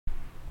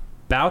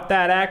About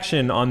That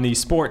Action on the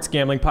Sports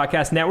Gambling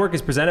Podcast Network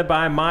is presented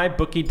by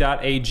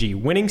MyBookie.ag.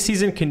 Winning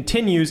season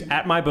continues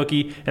at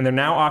MyBookie, and they're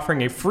now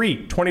offering a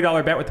free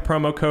 $20 bet with the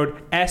promo code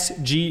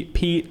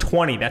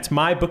SGP20. That's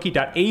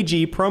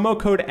MyBookie.ag, promo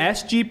code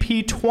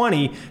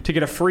SGP20 to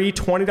get a free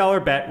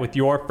 $20 bet with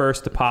your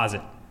first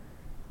deposit.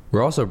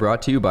 We're also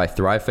brought to you by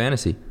Thrive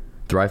Fantasy.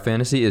 Thrive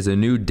Fantasy is a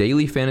new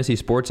daily fantasy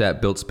sports app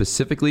built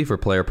specifically for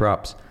player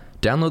props.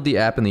 Download the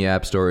app in the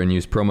App Store and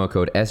use promo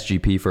code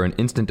SGP for an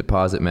instant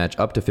deposit match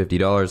up to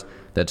 $50.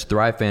 That's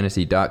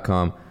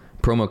thrivefantasy.com,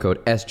 promo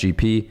code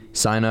SGP.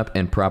 Sign up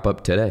and prop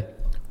up today.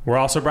 We're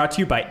also brought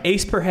to you by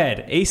Ace Per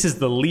Head. Ace is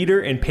the leader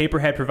in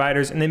pay-per-head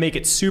providers, and they make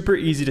it super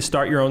easy to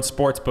start your own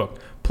sports book.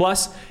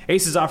 Plus,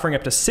 Ace is offering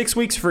up to 6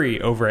 weeks free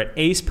over at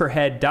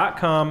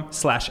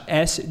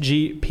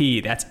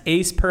aceperhead.com/SGP. That's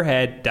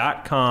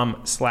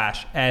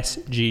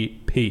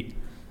aceperhead.com/SGP.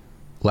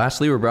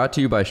 Lastly, we're brought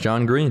to you by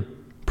Sean Green.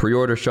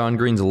 Pre-order Sean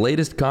Green's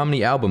latest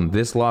comedy album,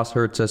 This Loss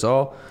Hurts Us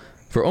All,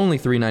 for only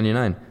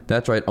 $3.99.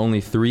 That's right, only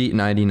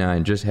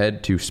 $3.99. Just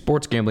head to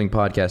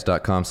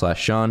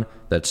sportsgamblingpodcast.com/Sean.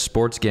 That's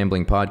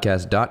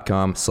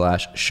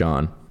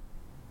sportsgamblingpodcast.com/Sean.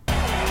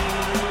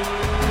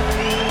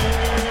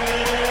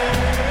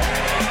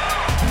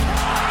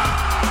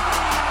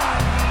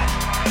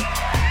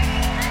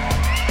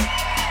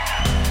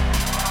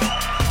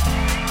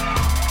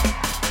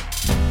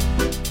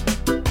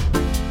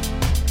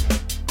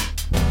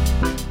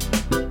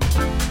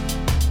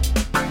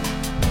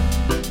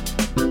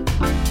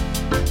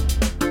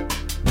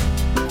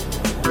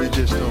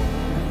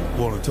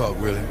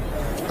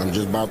 I'm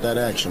just about that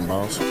action,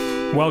 boss.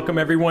 Welcome,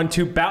 everyone,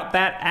 to About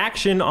That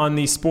Action on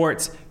the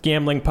Sports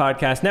Gambling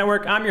Podcast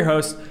Network. I'm your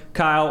host,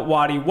 Kyle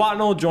Waddy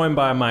Watnell, joined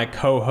by my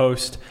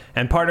co-host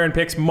and partner in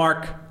picks,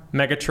 Mark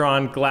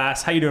Megatron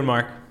Glass. How you doing,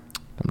 Mark?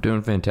 I'm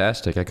doing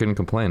fantastic. I couldn't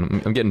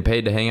complain. I'm getting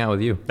paid to hang out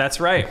with you.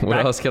 That's right.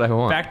 What else could I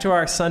want? Back to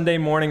our Sunday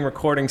morning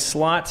recording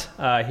slot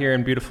here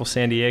in beautiful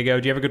San Diego.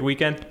 Do you have a good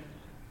weekend?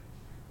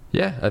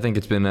 Yeah, I think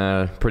it's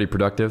been pretty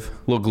productive.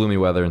 A little gloomy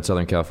weather in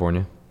Southern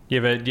California. Do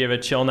you have a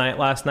chill night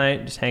last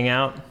night? Just hang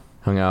out?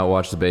 Hung out,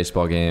 watched the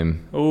baseball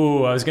game.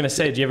 Ooh, I was going to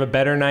say, do you have a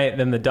better night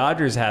than the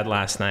Dodgers had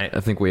last night? I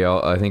think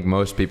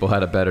most people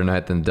had a better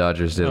night than the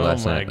Dodgers did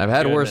last night. I've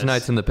had worse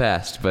nights in the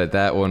past, but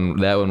that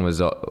one was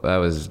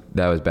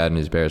Bad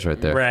News Bears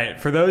right there. Right.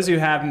 For those who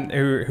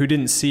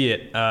didn't see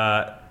it,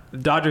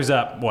 Dodgers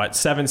up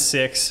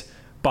 7-6,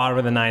 bottom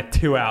of the ninth,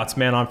 2 outs,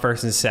 man on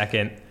first and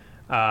second.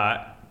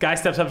 Guy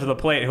steps up to the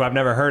plate who I've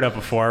never heard of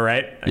before,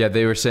 right? Yeah,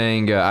 they were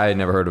saying I had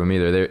never heard of him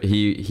either.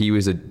 He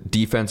was a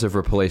defensive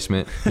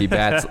replacement. He's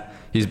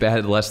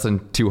batted less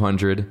than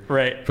 200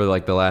 for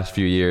like the last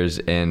few years,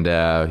 and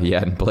he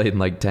hadn't played in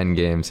like 10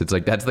 games. It's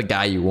like that's the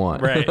guy you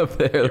want up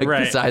there.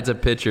 Besides a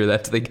pitcher,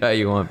 that's the guy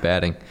you want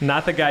batting.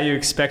 Not the guy you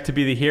expect to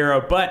be the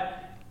hero, but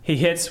he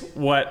hits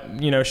what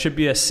should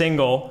be a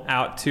single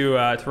out to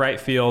right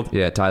field.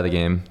 Yeah, tie the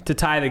game. To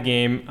tie the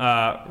game,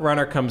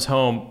 runner comes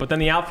home, but then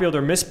the outfielder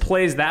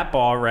misplays that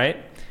ball, right?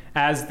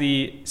 As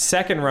the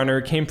second runner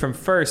who came from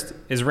first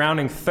is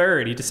rounding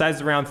third. He decides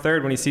to round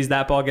third when he sees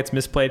that ball gets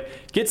misplayed,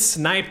 gets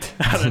sniped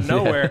out of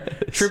nowhere,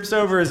 trips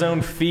over his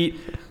own feet,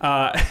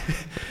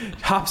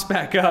 hops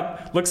back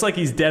up, looks like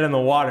he's dead in the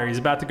water. He's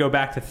about to go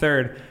back to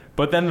third.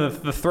 But then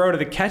the throw to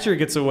the catcher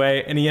gets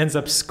away, and he ends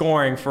up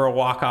scoring for a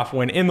walk-off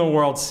win in the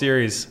World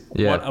Series.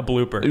 Yeah. What a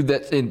blooper.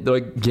 That's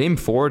Game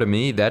 4, to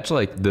me, that's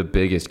like the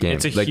biggest game.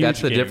 It's a huge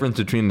that's the game. Difference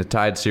between the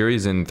tied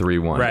series and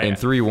 3-1. Right. In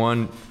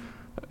 3-1,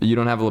 you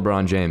don't have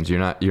LeBron James. You're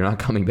not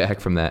coming back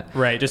from that.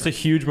 Right. Just a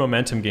huge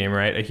momentum game,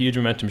 right? A huge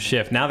momentum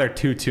shift. Now they're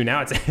 2-2.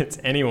 Now it's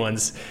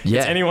anyone's. Yeah.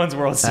 It's anyone's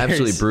World Series.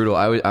 Absolutely brutal.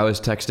 I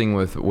was texting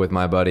with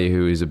my buddy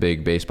who is a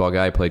big baseball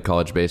guy. Played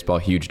college baseball.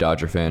 Huge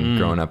Dodger fan.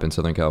 Growing up in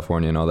Southern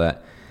California and all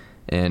that.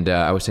 And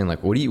I was saying,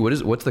 like,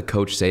 what's the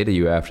coach say to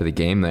you after the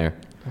game there?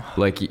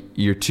 Like,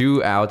 you're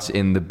 2 outs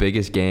in the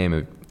biggest game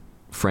of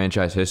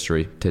franchise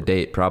history to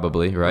date,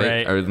 probably,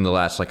 right? Or in the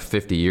last,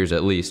 50 years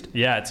at least.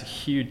 Yeah, it's a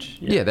huge...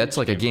 Yeah, that's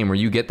like a game where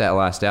you get that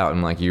last out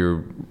and,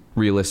 you're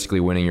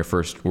realistically winning your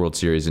first World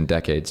Series in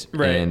decades.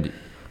 Right. And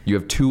you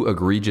have 2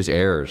 egregious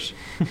errors.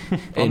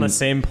 On the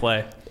same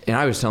play. And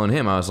I was telling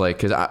him, I was like,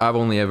 because I've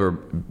only ever...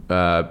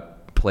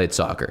 played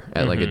soccer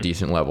at a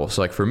decent level.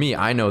 So for me,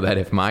 I know that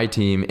if my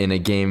team in a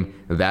game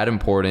that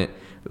important,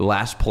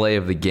 last play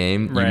of the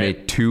game, you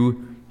made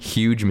 2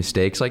 huge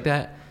mistakes like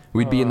that,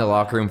 we'd be in the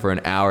locker room for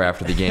an hour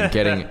after the game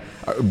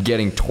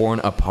getting torn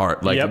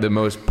apart. The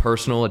most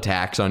personal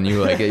attacks on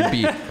you. It'd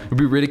be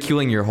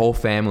ridiculing your whole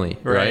family,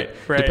 right?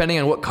 Depending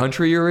on what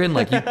country you're in,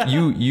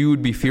 you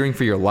would be fearing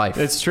for your life.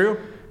 It's true.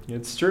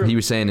 It's true. He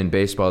was saying in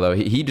baseball, though,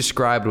 he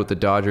described what the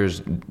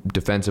Dodgers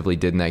defensively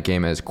did in that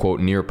game as,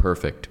 quote, near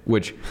perfect,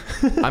 which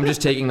I'm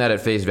just taking that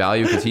at face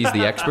value because he's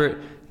the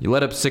expert. You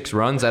let up 6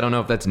 runs. I don't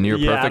know if that's near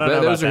perfect,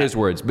 but those are his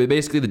words. But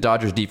basically, the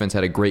Dodgers defense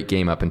had a great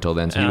game up until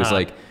then. So he was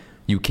like,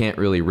 you can't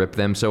really rip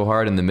them so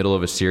hard in the middle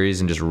of a series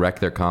and just wreck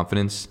their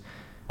confidence.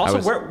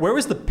 Also, where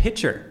was the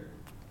pitcher?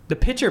 The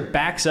pitcher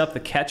backs up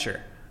the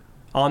catcher.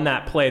 on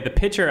that play, the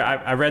pitcher,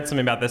 I read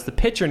something about this, the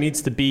pitcher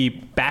needs to be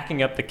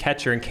backing up the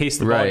catcher in case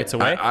the ball gets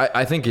away.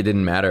 I think it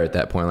didn't matter at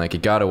that point. Like,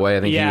 it got away.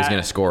 I think he was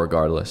going to score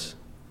regardless.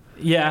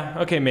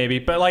 Yeah, okay, maybe.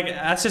 But, like,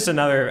 that's just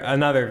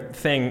another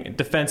thing.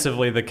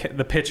 Defensively,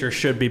 the pitcher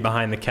should be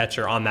behind the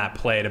catcher on that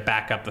play to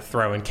back up the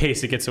throw in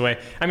case it gets away.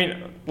 I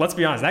mean, let's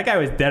be honest. That guy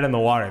was dead in the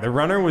water. The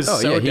runner was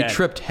dead. He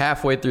tripped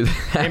halfway through the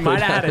They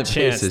might have had a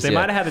chance. They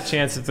might have had a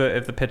chance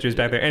if the pitcher was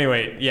back there.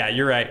 Anyway, yeah,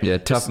 you're right. Yeah,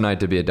 tough night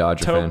to be a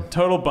Dodger fan.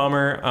 Total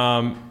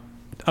bummer.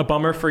 A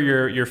bummer for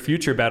your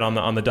future bet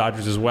on the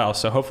Dodgers as well.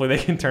 So hopefully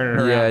they can turn it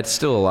around. Yeah, it's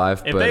still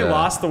alive. If they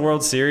lost the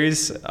World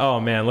Series, oh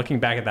man, looking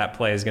back at that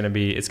play is going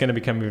to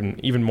become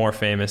even more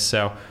famous.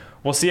 So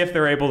we'll see if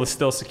they're able to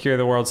still secure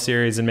the World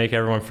Series and make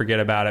everyone forget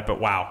about it.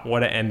 But wow,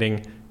 what an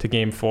ending to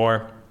Game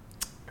 4.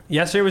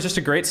 Yesterday was just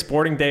a great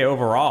sporting day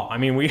overall. I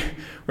mean, we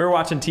were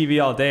watching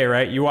TV all day,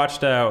 right? You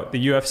watched the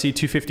UFC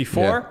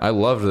 254. Yeah, I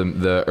loved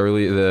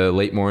the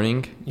late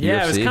morning.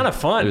 Yeah, UFC. It was kind of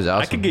fun. It was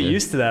awesome. I could get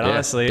used to that,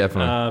 honestly.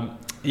 Definitely.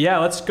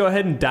 Let's go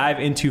ahead and dive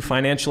into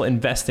Financial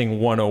Investing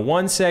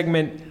 101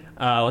 segment.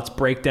 Let's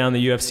break down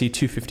the UFC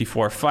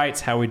 254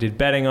 fights, how we did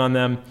betting on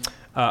them.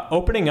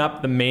 Opening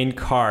up the main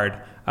card,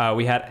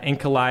 we had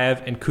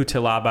Ankalaev and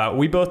Cutelaba.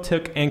 We both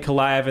took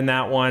Ankalaev in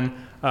that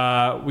one.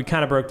 We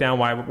kind of broke down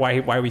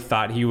why we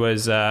thought he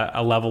was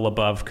a level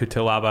above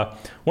Cutelaba.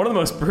 One of the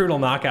most brutal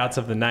knockouts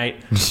of the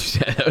night.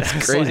 That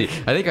was crazy.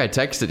 I think I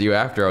texted you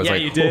after. I was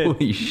like, you did.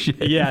 Holy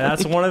shit. Yeah,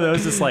 that's one of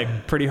those that's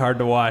like pretty hard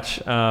to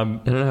watch. I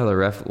don't know how the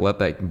ref let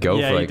that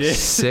go for like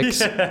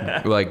 6,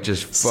 like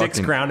just fucking 6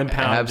 ground and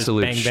pound,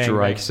 absolute just bang,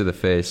 strikes bang. to the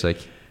face. Like,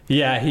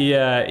 yeah,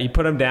 he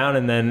put him down,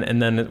 and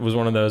then it was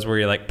one of those where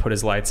he like put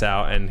his lights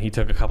out, and he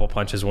took a couple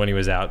punches when he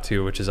was out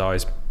too, which is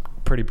always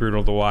pretty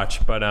brutal to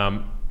watch. But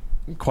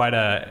quite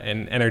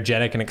an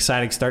energetic and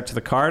exciting start to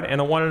the card, and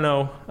a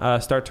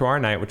 1-0 start to our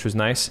night, which was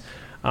nice.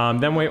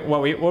 Then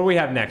what do we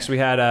have next? We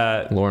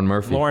had Lauren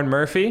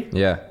Murphy.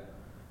 Yeah.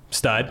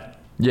 Stud.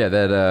 Yeah,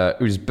 that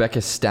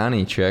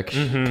Uzbekistani chick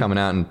coming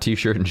out in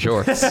t-shirt and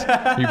shorts.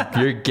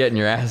 You're getting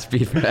your ass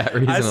beat for that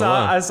reason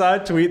alone. I saw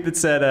a tweet that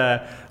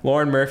said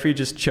Lauren Murphy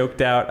just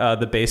choked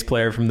out the bass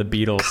player from the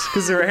Beatles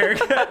because of her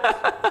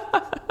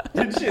haircut.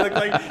 She looked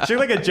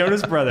like a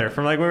Jonas brother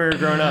from like when we were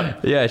growing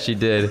up. Yeah, she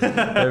did.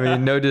 I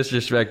mean, no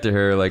disrespect to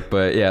her,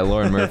 but yeah,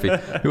 Lauren Murphy.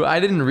 Who I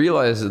didn't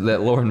realize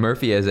that Lauren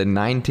Murphy has a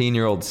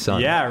 19-year-old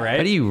son. Yeah, right.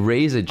 How do you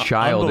raise a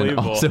child and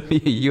also be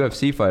a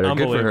UFC fighter?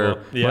 Good for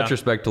her. Yeah. Much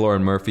respect to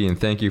Lauren Murphy, and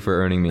thank you for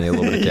earning me a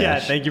little bit of cash. Yeah,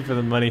 thank you for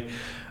the money.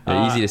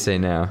 Easy to say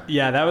now.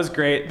 Yeah, that was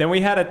great. Then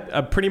we had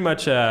a pretty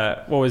much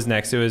what was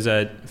next? It was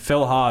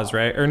Phil Hawes,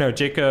 right? Or no,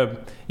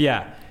 Jacob.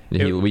 Yeah.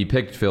 We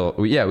picked Phil.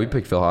 We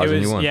picked Phil Hawes, and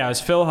he won. Yeah, it was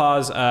Phil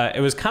Hawes.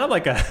 It was kind of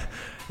like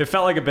it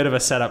felt like a bit of a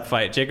setup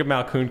fight. Jacob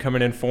Malkoun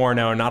coming in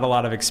 4-0, not a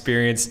lot of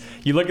experience.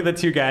 You look at the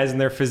two guys, and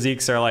their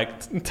physiques are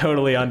like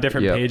totally on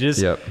different pages.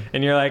 Yep.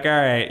 And you're like, all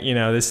right,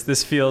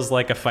 this feels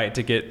like a fight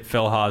to get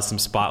Phil Hawes some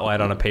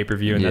spotlight on a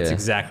pay-per-view, and that's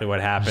exactly what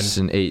happened. Just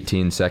an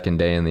 18-second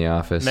day in the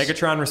office.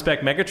 Megatron,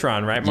 respect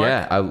Megatron, right, Mark?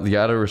 Yeah, you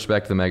got to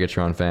respect the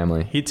Megatron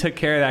family. He took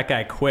care of that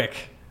guy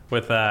quick.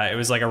 With it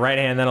was like a right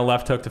hand, then a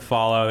left hook to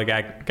follow. The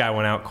guy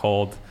went out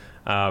cold.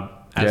 I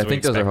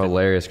think those are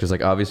hilarious because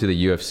like obviously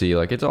the UFC,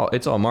 like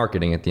it's all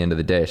marketing at the end of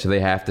the day, so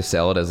they have to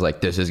sell it as like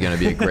this is going to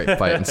be a great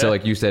fight. And so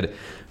like you said,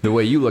 the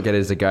way you look at it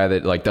as a guy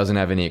that like doesn't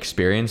have any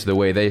experience, the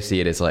way they see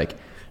it is like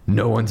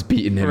no one's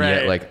beaten him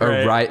yet. Like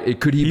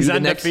could he be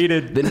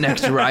the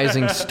next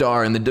rising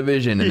star in the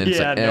division? And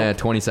then it's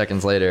 20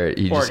 seconds later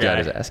he got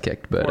his ass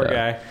kicked. But poor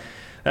guy.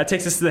 That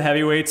takes us to the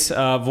heavyweights,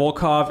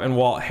 Volkov and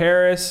Walt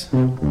Harris.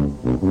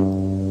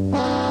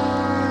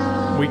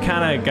 We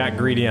kind of got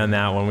greedy on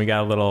that one. We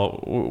got a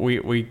little.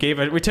 We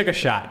took a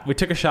shot. We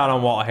took a shot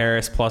on Walt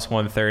Harris plus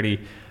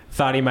 130.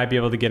 Thought he might be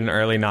able to get an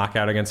early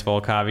knockout against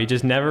Volkov. He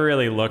just never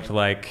really looked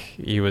like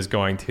he was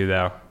going to,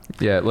 though.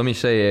 Yeah, let me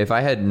say, if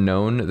I had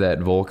known that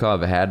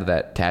Volkov had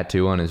that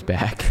tattoo on his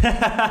back,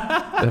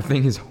 that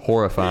thing is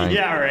horrifying.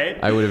 Yeah, right?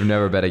 I would have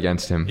never bet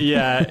against him.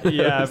 Yeah.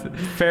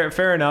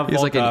 Fair enough. He's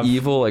Volkov. Like an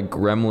evil, like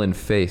gremlin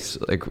face.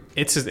 Like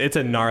it's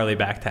a gnarly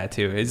back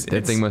tattoo.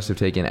 That thing must have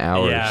taken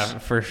hours. Yeah,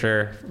 for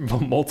sure.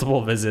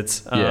 Multiple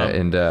visits.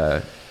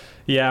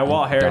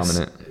 Walt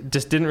Harris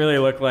just didn't really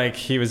look like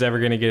he was ever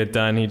going to get it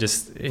done.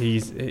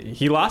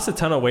 He lost a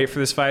ton of weight for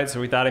this fight, so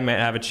we thought he might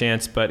have a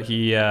chance, but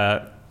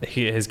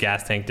his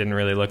gas tank didn't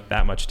really look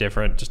that much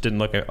different. Just didn't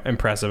look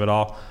impressive at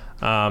all.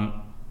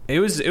 It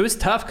was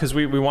tough because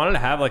we wanted to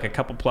have like a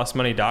couple plus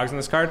money dogs in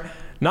this card.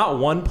 Not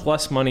one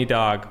plus money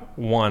dog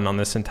won on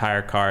this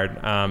entire card.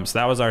 So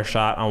that was our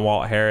shot on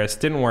Walt Harris.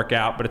 Didn't work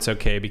out, but it's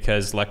okay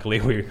because luckily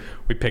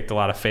we picked a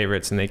lot of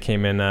favorites and they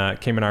came in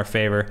our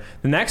favor.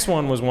 The next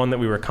one was one that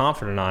we were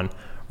confident on.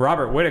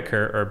 Robert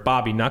Whittaker, or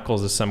Bobby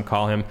Knuckles as some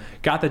call him,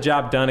 got the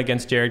job done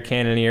against Jared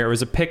Cannonier. It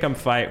was a pick'em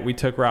fight. We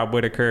took Rob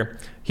Whittaker.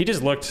 He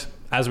just looked,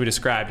 as we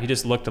described,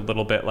 a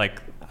little bit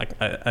like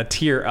a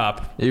tier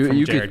up from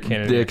You Jared could,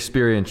 Cannonier. the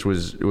experience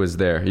was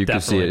there. You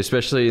could see Definitely. it,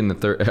 especially in the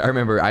third. I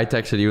remember I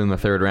texted you in the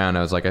third round.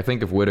 I was like, I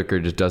think if Whitaker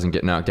just doesn't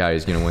get knocked out,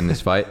 he's going to win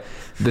this fight.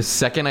 The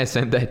second I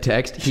sent that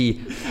text, he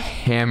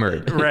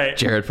hammered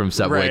Jared from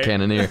Subway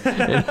Cannonier.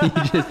 And he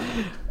just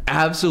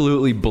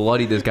absolutely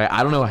bloodied this guy.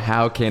 I don't know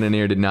how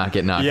Cannonier did not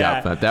get knocked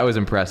out from that. That was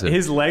impressive.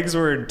 His legs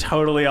were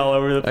totally all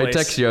over the place. I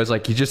texted you. I was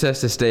like, he just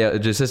has to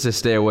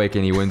stay awake,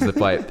 and he wins the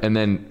fight. And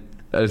then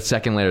a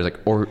second later, it's like,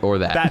 or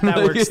that. That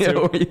works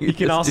too. You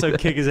can also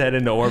kick his head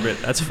into orbit.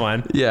 That's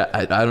fun. Yeah,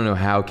 I don't know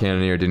how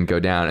Cannonier didn't go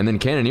down. And then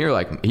Cannonier,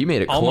 like, he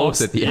made it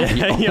close at the end.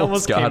 He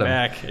almost got came him.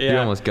 back. Yeah. He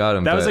almost got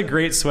him. That was a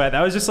great sweat.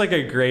 That was just like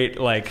a great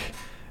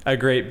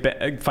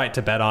fight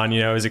to bet on.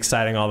 You know, it was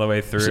exciting all the way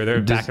through.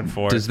 They're back and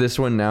forth. Does this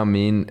one now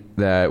mean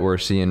that we're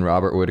seeing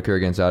Robert Whitaker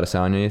against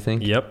Adesanya, you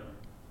think? Yep.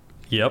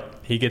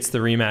 He gets the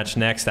rematch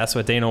next. That's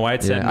what Dana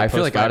White said. Yeah, I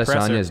feel like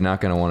Adesanya is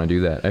not going to want to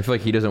do that. I feel like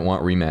he doesn't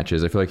want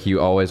rematches. I feel like he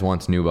always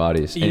wants new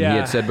bodies. And he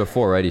had said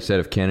before, right? He said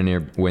if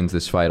Cannonier wins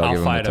this fight, I'll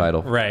give him the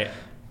title. Right.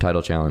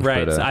 Title challenge.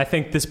 Right. But, So I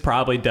think this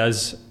probably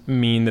does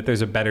mean that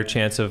there's a better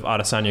chance of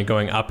Adesanya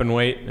going up in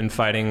weight and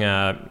fighting,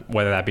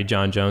 whether that be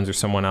John Jones or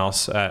someone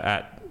else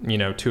at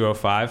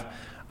 205.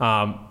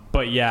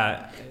 But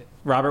yeah,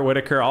 Robert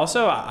Whitaker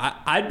also,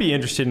 I'd be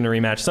interested in a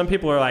rematch. Some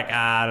people are like,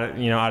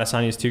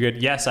 Adesanya's too good.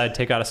 Yes, I'd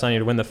take Adesanya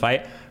to win the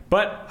fight.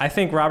 But I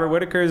think Robert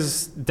Whitaker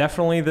is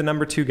definitely the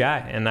number 2 guy.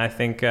 And I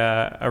think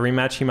a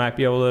rematch, he might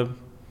be able to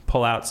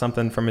pull out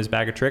something from his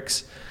bag of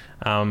tricks.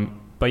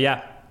 But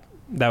yeah,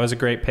 that was a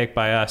great pick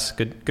by us.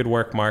 Good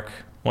work, Mark.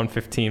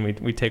 115,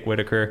 we take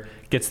Whitaker,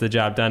 gets the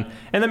job done.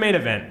 And the main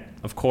event,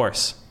 of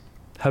course,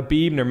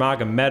 Khabib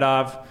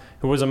Nurmagomedov,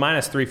 who was a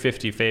minus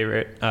 350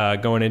 favorite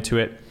going into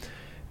it,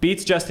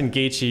 beats Justin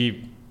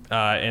Gaethje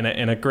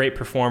in a great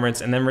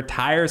performance, and then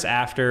retires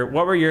after.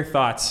 What were your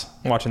thoughts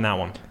watching that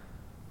one?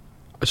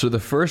 So the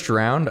first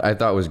round I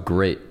thought was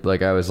great.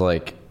 Like, I was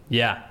like,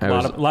 yeah, a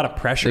lot of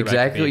pressure.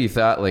 Exactly what you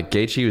thought. Like,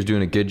 Gaethje was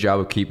doing a good job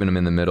of keeping him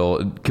in the middle.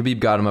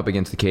 Khabib got him up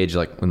against the cage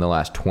like in the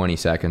last 20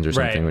 seconds or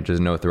something, which is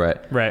no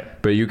threat. Right.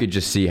 But you could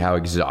just see how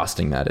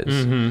exhausting that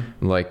is.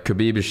 Mm-hmm. Like,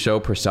 Khabib is so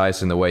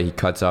precise in the way he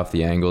cuts off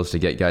the angles to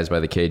get guys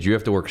by the cage. You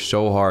have to work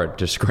so hard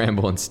to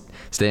scramble and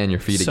stay on your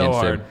feet against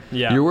him.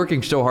 Yeah. You're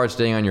working so hard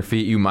staying on your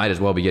feet, you might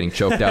as well be getting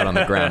choked out on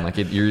the ground. Like,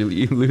 you're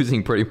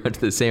losing pretty much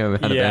the same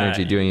amount of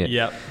energy doing it.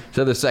 Yep.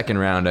 So the second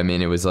round, I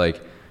mean, it was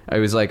like, all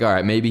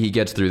right, maybe he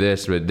gets through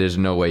this, but there's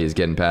no way he's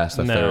getting past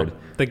the third.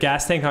 The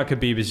gas tank on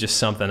Khabib is just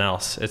something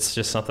else. It's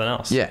just something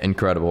else. Yeah,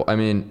 incredible. I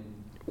mean,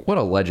 what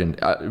a legend.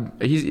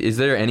 Is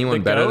there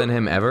anyone better than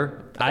him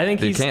ever? I think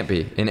there can't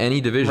be. In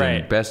any division,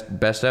 right.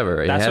 best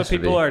ever. That's what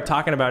people are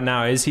talking about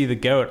now. Is he the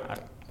GOAT?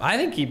 I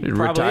think he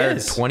probably retired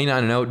is.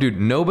 29-0. Dude,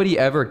 nobody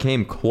ever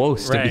came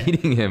close to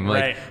beating him.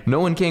 Like, no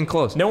one came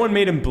close. No one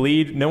made him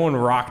bleed. No one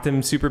rocked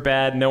him super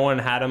bad. No one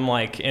had him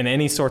like in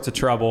any sorts of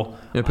trouble.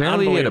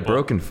 Apparently he had a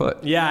broken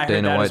foot. Yeah, I heard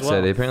Dana that White as well.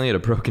 said they apparently had a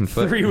broken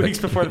foot. 3 weeks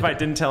before the fight,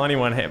 didn't tell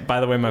anyone, hey, by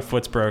the way, my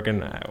foot's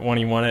broken when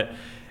he won it.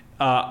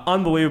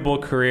 Unbelievable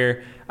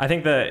career. I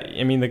think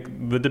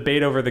the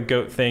debate over the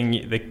GOAT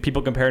thing, the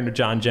people compare him to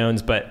John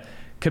Jones, but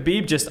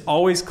Khabib just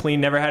always clean,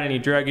 never had any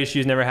drug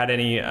issues, never had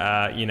any,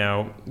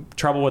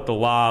 trouble with the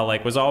law,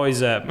 like was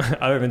always,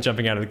 other than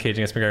jumping out of the cage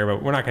against McGregor,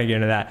 but we're not going to get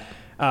into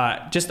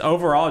that. Just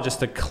overall,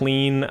 just a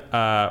clean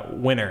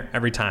winner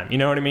every time. You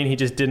know what I mean? He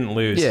just didn't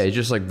lose. Yeah, he's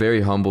just like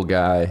very humble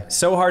guy.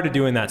 So hard to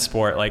do in that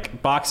sport.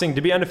 Like boxing,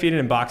 to be undefeated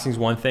in boxing is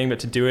one thing, but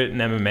to do it in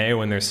MMA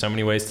when there's so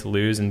many ways to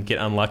lose and get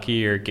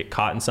unlucky or get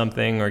caught in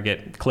something or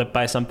get clipped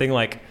by something,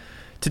 like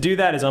to do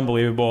that is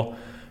unbelievable.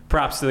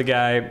 Props to the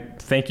guy.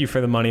 Thank you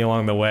for the money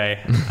along the way.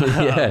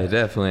 Yeah,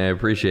 definitely. I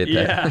appreciate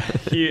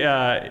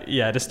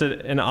that. Just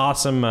an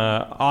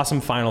awesome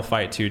final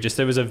fight too. Just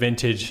it was a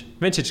vintage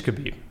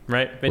Khabib,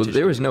 right? Vintage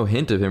there was no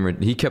hint of him.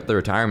 He kept the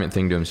retirement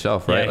thing to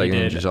himself, right? Yeah, he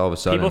did. Just all of a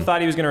sudden. People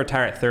thought he was going to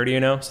retire at 30,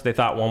 so they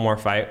thought one more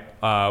fight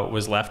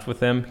was left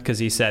with him because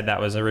he said that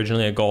was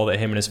originally a goal that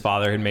him and his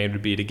father had made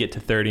would be to get to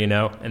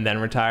 30-0 and then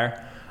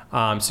retire.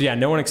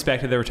 No one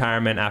expected the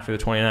retirement after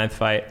the 29th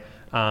fight.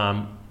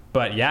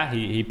 But yeah,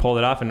 he pulled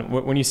it off. And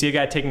when you see a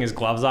guy taking his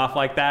gloves off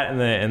like that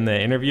in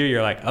the interview,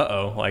 you're like,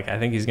 uh-oh, like I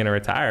think he's going to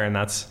retire. And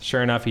that's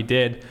sure enough, he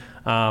did.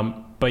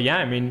 But yeah,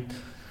 I mean,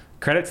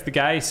 credit to the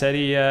guy. He said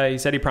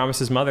he promised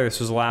his mother this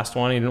was the last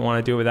one. He didn't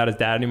want to do it without his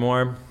dad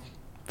anymore.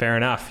 Fair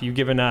enough. You've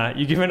given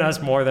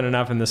us more than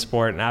enough in this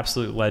sport. An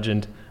absolute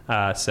legend.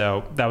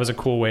 So that was a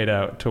cool way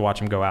to watch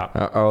him go out.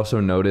 I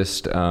also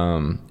noticed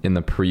in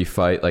the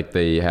pre-fight, like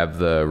they have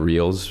the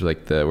reels,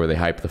 like where they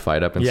hype the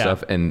fight up and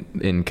stuff. And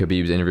in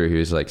Khabib's interview, he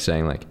was like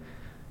saying like,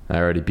 "I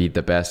already beat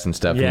the best and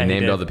stuff." Yeah, and he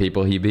named all the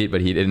people he beat, but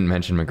he didn't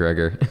mention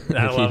McGregor.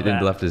 He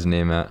didn't left his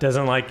name out.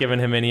 Doesn't like giving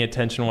him any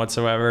attention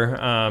whatsoever.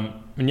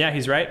 And yeah,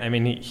 he's right. I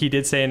mean, he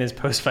did say in his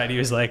post-fight, he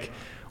was like,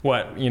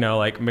 what,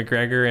 like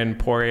McGregor and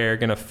Poirier are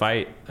going to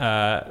fight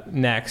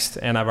next,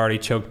 and I've already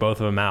choked both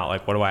of them out.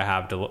 Like, what do I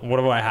have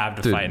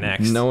to Dude, fight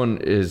next? No one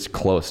is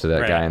close to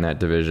that guy in that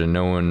division.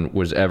 No one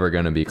was ever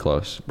going to be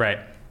close. Right.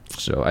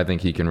 So I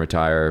think he can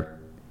retire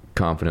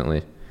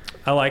confidently.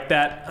 I like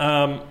that.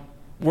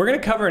 We're going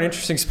to cover an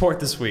interesting sport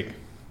this week.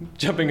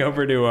 Jumping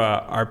over to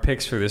our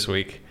picks for this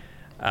week.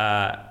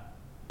 I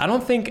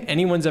don't think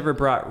anyone's ever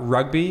brought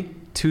rugby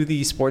to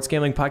the Sports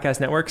Gambling Podcast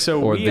Network.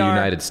 Or the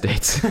United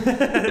States. Or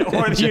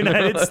the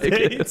United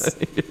States.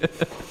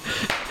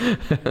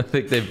 I don't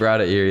think they've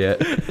brought it here yet.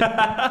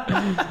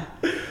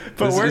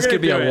 But this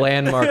could be a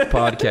landmark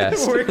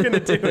podcast. We're going to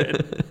do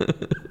it.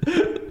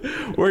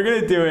 We're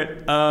going to do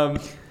it.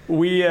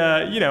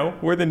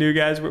 We're the new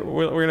guys.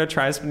 We're going to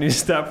try some new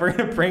stuff. We're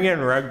going to bring in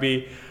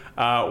rugby.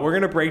 We're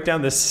going to break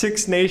down the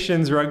Six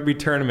Nations Rugby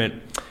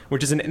Tournament,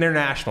 which is an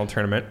international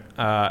tournament,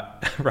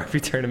 rugby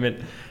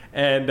tournament.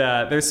 And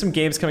there's some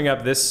games coming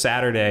up this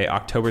Saturday,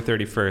 October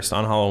 31st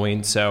on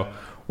Halloween. So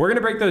we're going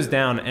to break those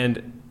down.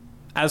 And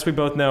as we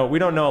both know, we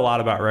don't know a lot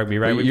about rugby,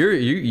 right?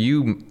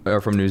 You are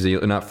from New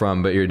Zealand, not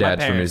from, but your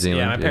dad's from New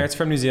Zealand. Yeah, my parents are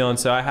from New Zealand.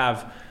 So I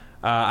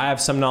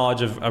have some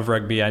knowledge of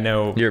rugby. I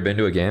know. You ever been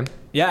to a game?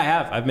 Yeah, I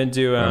have. I've been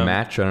to a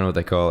match. I don't know what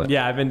they call it.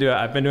 Yeah, I've been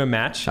to a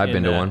match. I've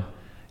been to one.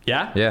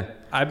 Yeah. Yeah.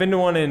 I've been to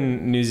one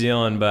in New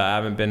Zealand, but I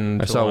haven't been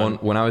to I saw one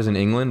when I was in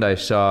England. I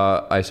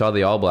saw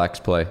the All Blacks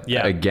play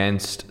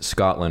against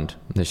Scotland.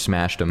 They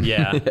smashed them.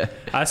 Yeah.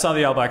 I saw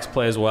the All Blacks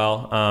play as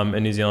well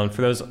in New Zealand.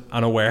 For those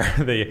unaware,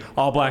 the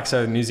All Blacks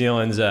are New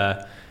Zealand's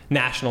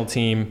national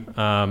team.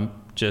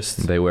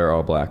 They wear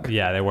all black.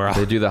 Yeah, they wear all.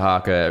 They do the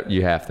haka.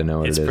 You have to know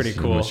what it is. It's pretty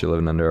cool. Unless you're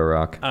living under a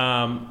rock.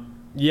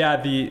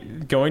 The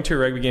going to a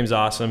rugby game is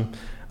awesome.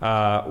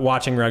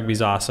 Watching rugby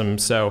is awesome.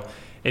 So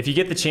if you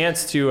get the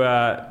chance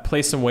to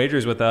play some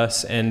wagers with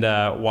us and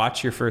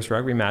watch your first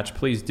rugby match,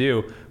 please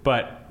do.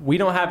 But we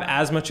don't have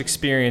as much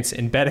experience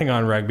in betting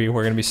on rugby.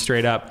 We're going to be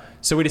straight up.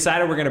 So we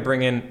decided we're going to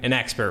bring in an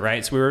expert,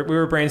 right? So we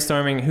were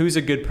brainstorming who's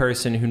a good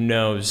person who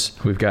knows.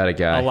 We've got a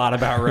guy. A lot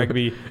about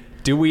rugby.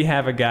 Do we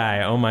have a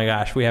guy? Oh my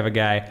gosh, we have a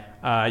guy.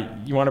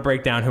 You want to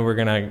break down who we're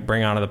going to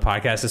bring onto the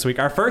podcast this week?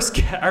 Our first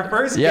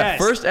guest.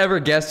 First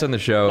ever guest on the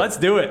show. Let's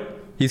do it.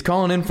 He's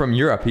calling in from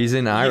Europe. He's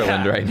in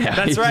Ireland right now.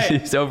 That's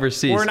right. He's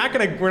overseas. We're not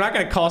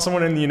gonna call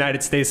someone in the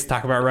United States to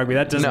talk about rugby.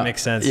 That doesn't make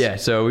sense. Yeah,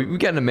 so we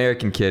got an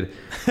American kid,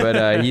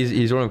 but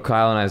he's one of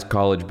Kyle and I's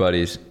college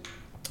buddies.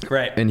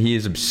 Right. And he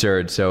is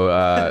absurd. So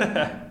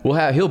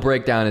he'll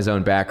break down his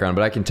own background,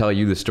 but I can tell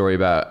you the story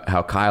about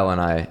how Kyle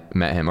and I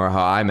met him, or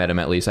how I met him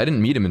at least. I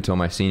didn't meet him until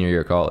my senior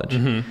year of college.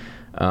 Mm-hmm.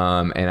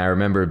 And I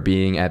remember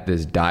being at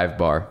this dive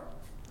bar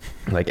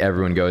like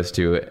everyone goes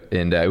to,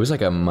 and it was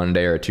like a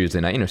Monday or a Tuesday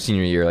night.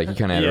 Senior year, like you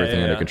kind of have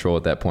everything under control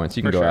at that point, so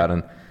you can go out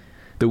on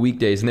the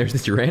weekdays. And there's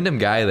this random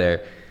guy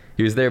there.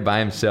 He was there by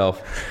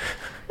himself,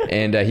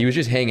 and he was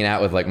just hanging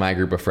out with like my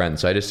group of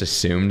friends. So I just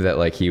assumed that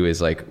like he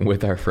was like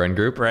with our friend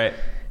group, right?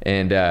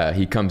 And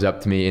he comes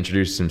up to me,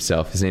 introduces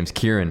himself. His name's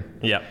Kieran.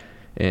 Yep.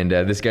 And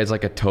this guy's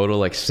like a total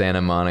like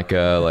Santa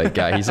Monica like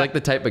guy. He's like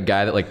the type of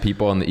guy that like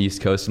people on the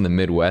East Coast and the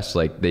Midwest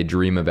like they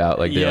dream about.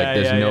 Like they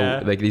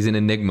like he's an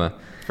enigma.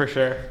 For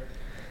sure.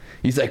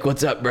 He's like,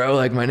 "What's up, bro?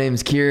 Like my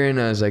name's Kieran."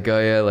 I was like, "Oh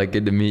yeah, like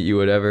good to meet you,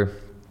 whatever."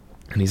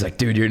 And he's like,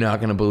 "Dude, you're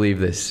not gonna believe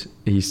this."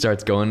 He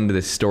starts going into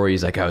this story.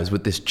 He's like, "I was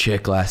with this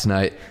chick last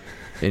night."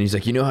 And he's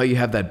like, "You know how you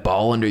have that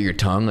ball under your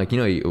tongue? Like, you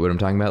know what I'm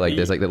talking about? Like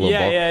there's like that little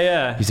ball."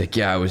 Yeah. He's like,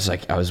 "Yeah, I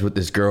was with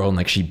this girl and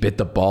like she bit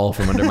the ball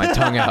from under my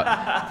tongue out."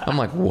 I'm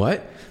like,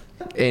 "What?"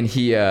 And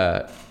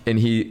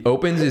he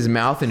opens his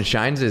mouth and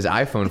shines his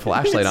iPhone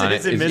flashlight on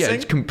it.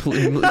 It's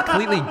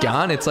completely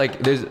gone. It's like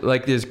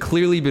there's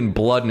clearly been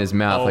blood in his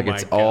mouth. Like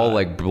it's all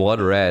like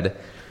blood red.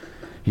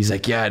 He's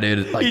like, "Yeah,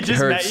 dude, like he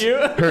just met you?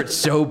 Hurts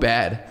so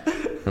bad."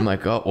 I'm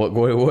like, "Oh,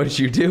 what did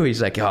you do?"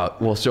 He's like, "Oh,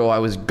 well, so I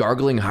was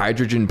gargling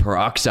hydrogen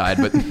peroxide,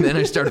 but then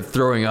I started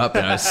throwing up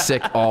and I was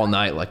sick all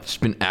night. Like, it's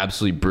been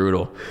absolutely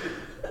brutal."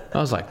 I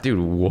was like, "Dude,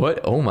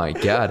 what? Oh my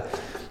God."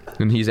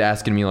 And he's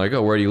asking me like,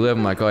 "Oh, where do you live?"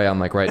 I'm like, "Oh yeah, I'm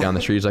like right down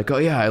the street." He's like, "Oh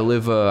yeah, I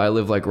live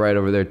like right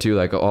over there too.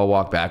 Like I'll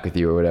walk back with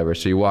you or whatever."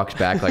 So he walks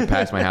back like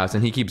past my house,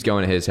 and he keeps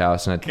going to his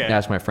house. And I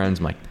ask my friends,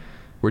 I'm like,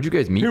 "Where'd you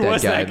guys meet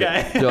that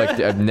guy?" They're like,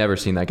 "I've never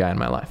seen that guy in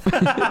my life.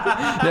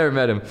 Never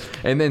met him."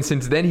 And then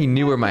since then, he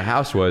knew where my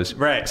house was.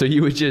 Right. So he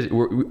would just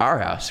our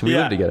house. We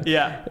lived together.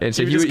 Yeah. And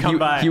so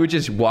he would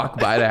just walk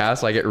by the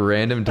house like at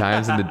random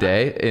times in the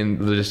day, and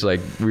just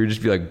like we would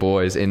just be like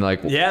boys, and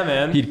like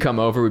man. He'd come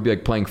over. We'd be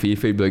like playing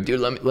FIFA. He'd be like,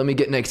 "Dude, let me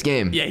get next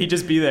game." Yeah, he'd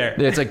just be there.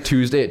 Yeah, it's like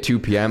Tuesday at 2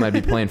 p.m. I'd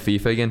be playing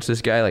FIFA against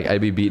this guy. Like I'd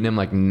be beating him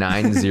like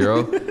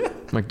 9-0.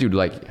 I'm like, "Dude,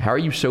 like, how are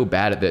you so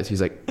bad at this?"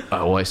 He's like,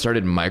 "Oh, well, I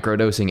started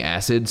microdosing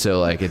acid, so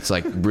like it's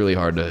like really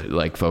hard to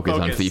like focus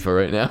on FIFA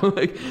right now."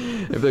 Like,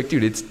 I'd be like,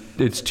 "Dude,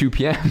 it's 2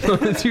 p.m.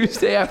 on a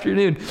Tuesday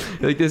afternoon."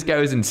 Like this guy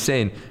was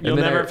insane. You'll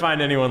never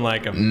find anyone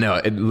like him.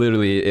 No, it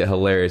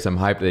hilarious. I'm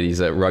hyped that he's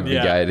a rugby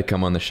guy to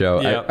come on the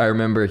show. Yep. I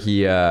remember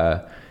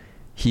the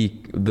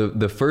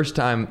first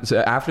time.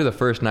 So after the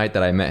first night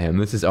that I met him,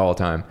 this is all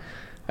time.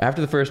 After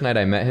the first night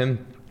I met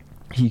him,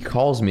 he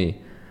calls me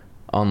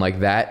on like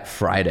that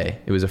Friday.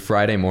 It was a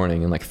Friday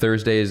morning, and like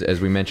Thursdays, as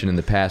we mentioned in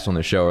the past on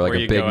the show, are like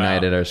a big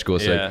night at our school.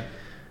 So like,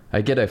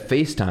 I get a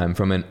FaceTime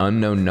from an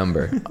unknown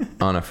number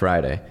on a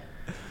Friday.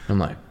 I'm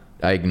like,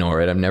 I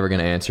ignore it. I'm never going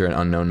to answer an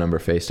unknown number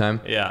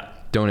FaceTime. Yeah.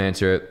 Don't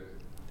answer it.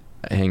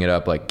 I hang it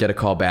up, like, get a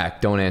call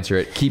back, don't answer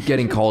it, keep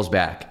getting calls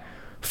back.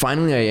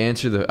 Finally, I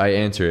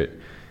answer it,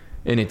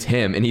 and it's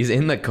him, and he's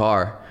in the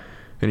car,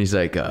 and he's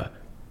like,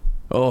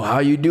 oh, how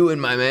you doing,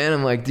 my man?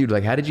 I'm like, dude,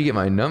 like, how did you get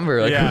my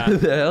number? Like,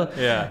 what the hell?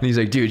 Yeah. And he's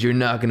like, dude, you're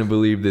not gonna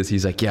believe this.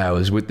 He's like, yeah, I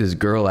was with this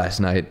girl last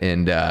night,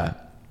 and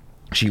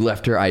she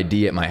left her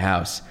ID at my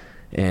house,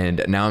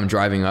 and now I'm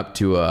driving up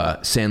to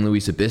San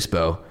Luis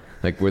Obispo,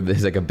 like where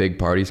there's like a big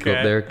party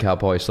scope there, Cal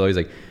Poly Slow. He's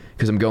like,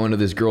 because I'm going to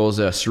this girl's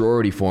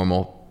sorority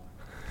formal.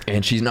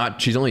 And she's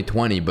only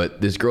 20, but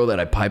this girl that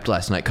I piped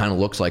last night kind of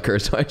looks like her.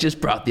 So I just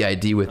brought the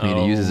ID with me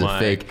to use as a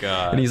fake.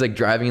 God. And he's like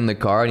driving in the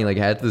car, and he like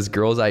had this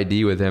girl's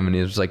ID with him, and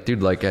he was like,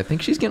 dude, like, I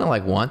think she's gonna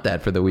like want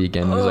that for the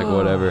weekend. And he was like,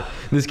 whatever.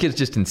 This kid's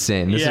just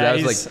insane. That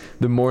was like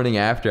the morning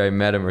after I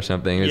met him or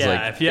something. It was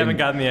like, if you haven't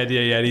gotten the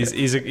idea yet,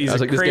 he's a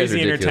like,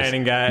 crazy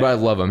entertaining guy. But I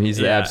love him. He's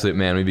the absolute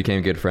man. We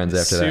became good friends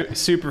after that.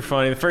 Super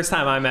funny. The first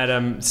time I met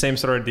him, same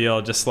sort of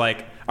deal. Just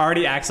like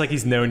already acts like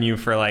he's known you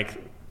for like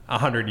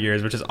 100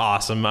 years, which is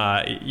awesome.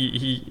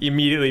 He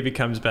immediately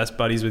becomes best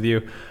buddies with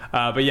you.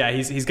 But yeah,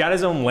 he's got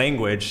his own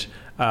language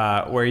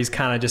where he's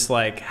kind of just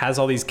like has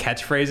all these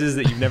catchphrases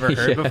that you've never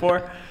heard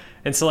before.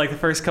 And so like the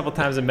first couple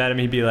times I met him,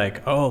 he'd be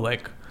like, oh,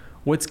 like,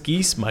 what's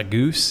geese, my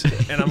goose?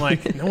 And I'm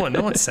like, no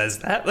one says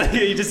that. Like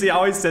he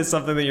always says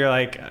something that you're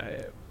like,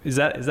 is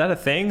that a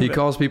thing? He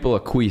calls people a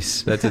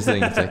queese. That's his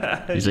thing. It's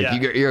like, he's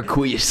like, you're a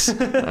queese.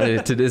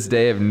 To this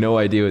day, I have no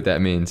idea what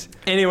that means.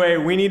 Anyway,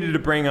 we needed to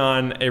bring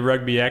on a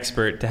rugby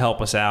expert to help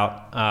us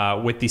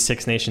out with the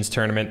Six Nations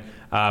tournament.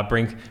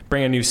 Bring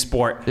a new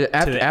sport to the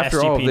after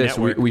SGP all of this,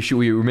 network.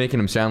 we were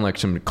making him sound like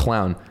some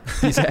clown.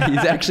 He's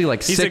actually like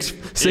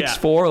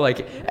 6'4",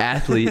 like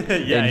athlete,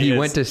 and he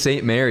went to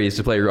St. Mary's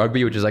to play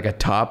rugby, which is like a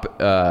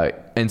top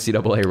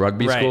NCAA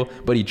rugby school.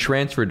 But he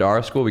transferred to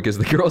our school because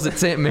the girls at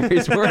St.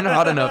 Mary's weren't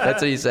hot enough.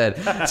 That's what he said.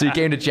 So he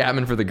came to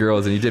Chapman for the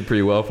girls, and he did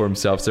pretty well for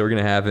himself. So we're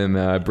gonna have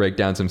him break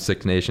down some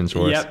Six Nations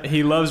for us. Yep,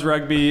 he loves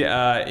rugby.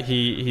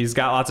 He's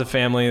got lots of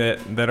family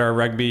that are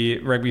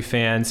rugby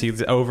fans.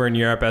 He's over in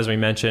Europe, as we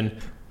mentioned.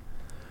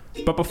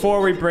 But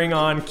before we bring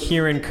on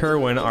Kieran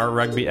Kerwin, our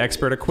rugby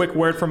expert, a quick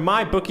word from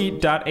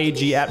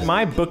MyBookie.ag. At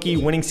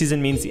MyBookie, winning season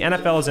means the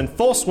NFL is in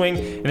full swing,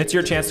 and it's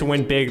your chance to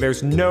win big.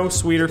 There's no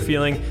sweeter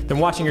feeling than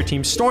watching your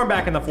team storm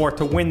back in the fourth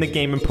to win the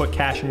game and put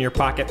cash in your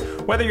pocket.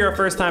 Whether you're a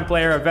first-time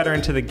player, a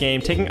veteran to the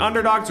game, taking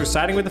underdogs, or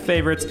siding with the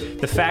favorites,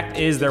 the fact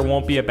is there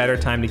won't be a better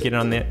time to get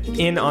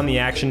in on the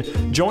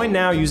action. Join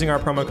now using our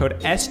promo code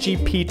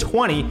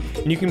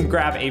SGP20, and you can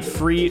grab a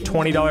free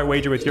 $20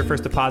 wager with your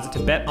first deposit to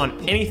bet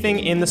on anything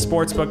in the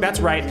sportsbook. That's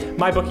right,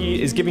 MyBookie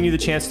is giving you the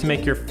chance to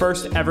make your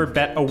first ever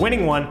bet a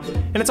winning one,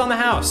 and it's on the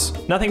house.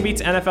 Nothing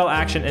beats NFL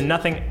action, and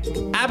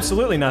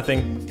absolutely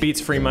nothing,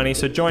 beats free money.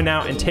 So join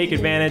now and take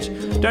advantage.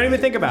 Don't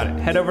even think about it.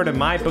 Head over to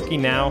MyBookie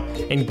now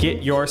and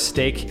get your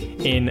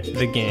stake in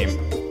the game.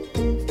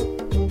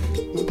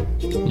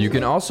 You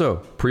can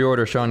also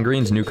pre-order Sean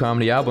Green's new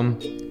comedy album,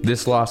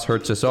 This Loss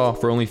Hurts Us All,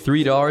 for only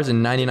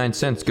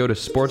 $3.99. Go to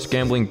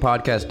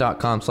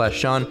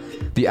sportsgamblingpodcast.com/Sean.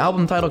 The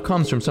album title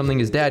comes from something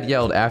his dad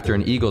yelled after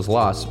an Eagles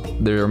loss.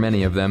 There are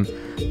many of them.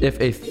 If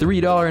a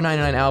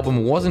 $3.99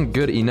 album wasn't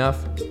good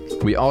enough,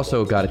 we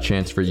also got a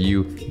chance for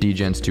you,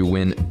 D-Gents, to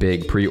win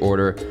big.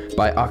 Pre-order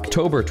by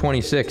October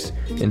 26th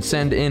and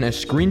send in a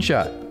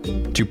screenshot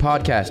to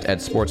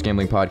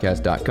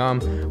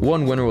podcast@sportsgamblingpodcast.com.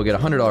 One winner will get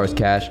 $100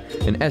 cash,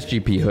 an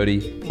SGP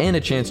hoodie, and a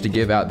chance to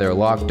give out their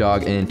Lock,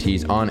 Dog, and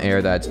Tees on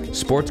air. That's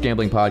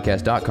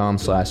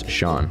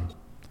sportsgamblingpodcast.com/Sean.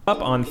 Up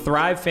on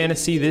Thrive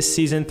Fantasy this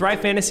season.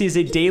 Thrive Fantasy is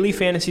a daily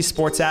fantasy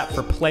sports app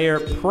for player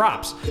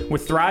props.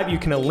 With Thrive, you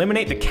can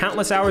eliminate the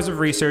countless hours of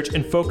research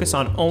and focus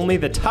on only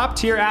the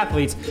top-tier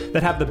athletes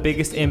that have the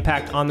biggest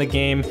impact on the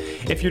game.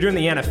 If you're doing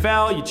the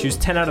NFL, you choose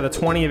 10 out of the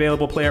 20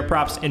 available player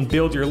props and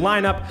build your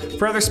lineup.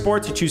 For other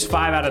sports, you choose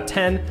 5 out of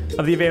 10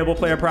 of the available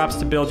player props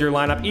to build your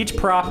lineup. Each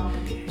prop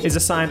is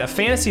assigned a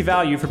fantasy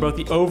value for both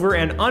the over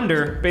and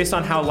under based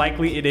on how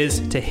likely it is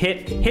to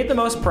hit the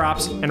most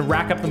props and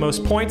rack up the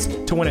most points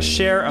to win a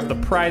share of the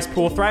prize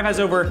pool. Thrive has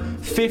over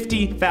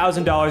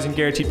 $50,000 in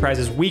guaranteed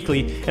prizes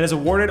weekly and has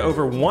awarded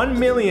over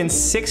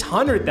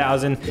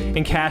 $1,600,000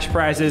 in cash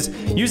prizes.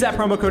 Use that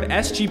promo code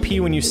SGP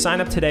when you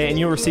sign up today and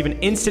you'll receive an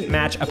instant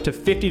match up to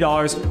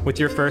 $50 with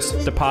your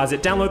first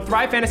deposit. Download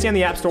Thrive Fantasy on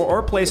the App Store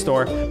or Play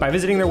Store by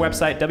visiting their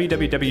website,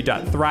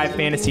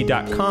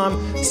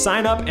 www.thrivefantasy.com.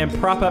 Sign up and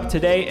prop up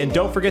today, and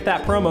don't forget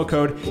that promo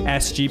code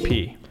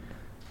SGP.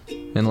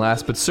 And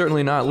last but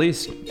certainly not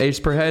least, Ace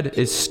Per Head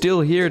is still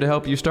here to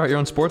help you start your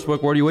own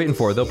sportsbook. What are you waiting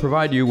for? They'll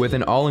provide you with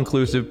an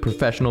all-inclusive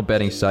professional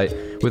betting site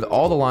with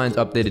all the lines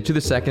updated to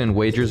the second and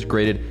wagers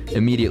graded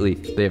immediately.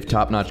 They have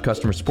top-notch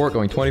customer support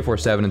going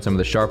 24/7 and some of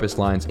the sharpest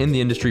lines in the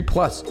industry.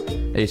 Plus,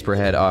 Ace Per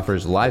Head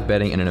offers live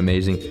betting and an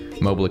amazing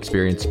mobile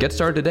experience. Get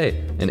started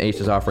today, and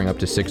Ace is offering up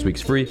to 6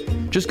 weeks free.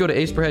 Just go to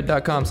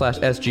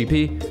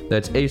aceperhead.com/SGP.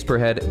 That's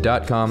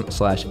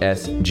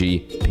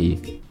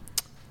aceperhead.com/SGP.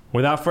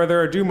 Without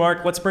further ado,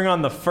 Mark, let's bring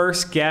on the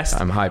first guest.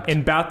 I'm hyped.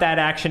 In About That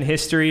Action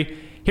history.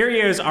 Here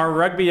he is, our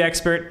rugby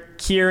expert,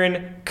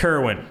 Kieran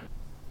Kerwin.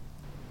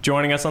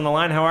 Joining us on the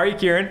line. How are you,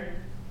 Kieran?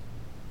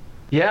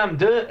 Yeah, I'm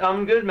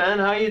good, man.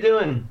 How you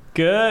doing?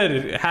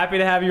 Good. Happy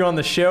to have you on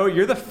the show.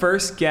 You're the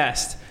first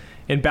guest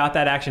in About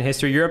That Action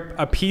history. You're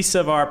a piece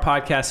of our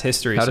podcast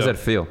history. How does that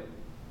feel?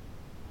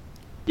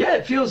 Yeah,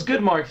 it feels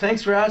good, Mark.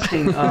 Thanks for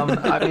asking.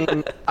 I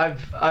mean,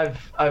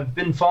 I've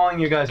been following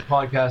your guys'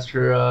 podcast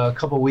for a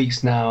couple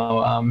weeks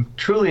now.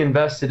 Truly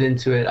invested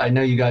into it. I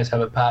know you guys have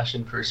a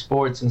passion for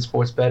sports and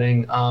sports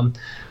betting,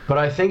 but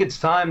I think it's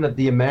time that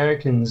the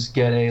Americans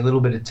get a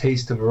little bit of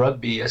taste of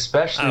rugby,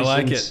 especially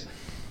since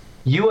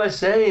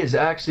USA is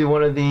actually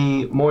one of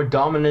the more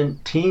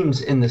dominant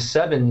teams in the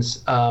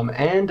sevens.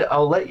 And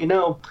I'll let you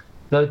know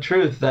the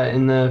truth that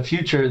in the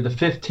future, the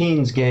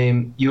 15s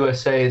game,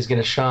 USA is going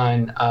to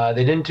shine.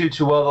 They didn't do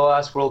too well the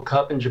last World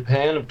Cup in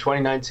Japan of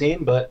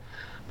 2019, but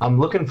I'm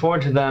looking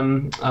forward to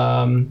them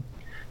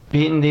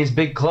beating these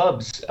big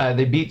clubs.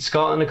 They beat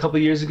Scotland a couple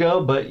years ago,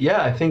 but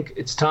yeah, I think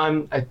it's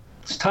time.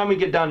 It's time we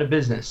get down to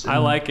business. I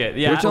like it.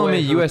 Yeah, you're telling me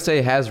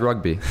USA has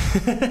rugby?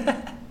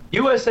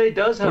 USA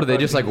does have. What are they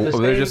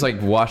rugby. they're just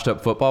like washed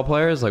up football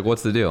players? Like,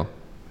 what's the deal?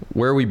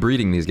 Where are we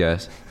breeding these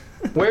guys?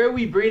 Where are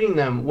we breeding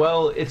them?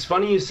 Well, it's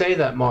funny you say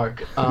that,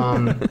 Mark.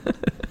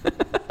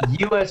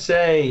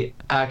 USA,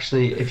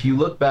 actually, if you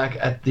look back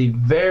at the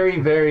very,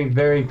 very,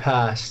 very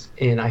past,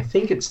 in I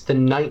think it's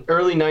the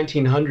early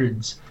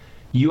 1900s,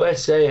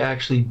 USA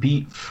actually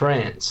beat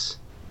France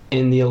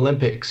in the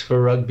Olympics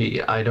for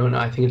rugby. I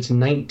think it's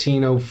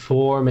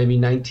 1904, maybe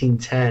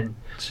 1910.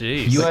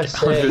 Jeez.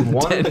 USA like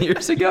won 10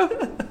 years ago?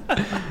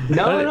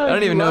 No, I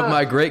don't even know if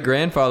my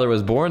great-grandfather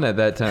was born at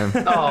that time.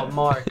 Oh,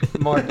 Mark,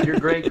 your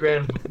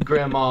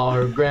great-grandma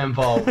or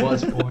grandpa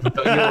was born.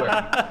 No, you were.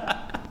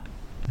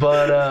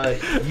 But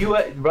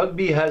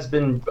rugby has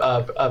been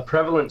a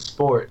prevalent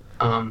sport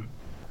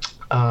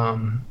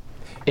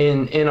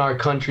in our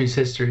country's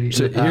history.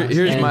 So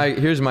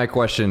here's my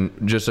question.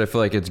 Just I feel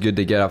like it's good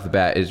to get off the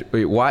bat. Is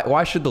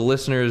why should the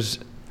listeners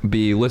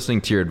be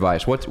listening to your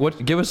advice?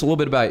 What? Give us a little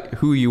bit about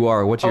who you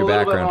are. What's your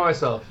background? A little bit about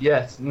myself.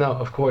 Yes. No.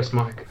 Of course,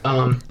 Mark.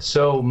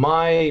 So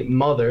my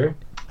mother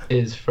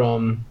is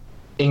from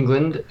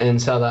England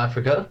and South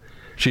Africa.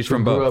 She's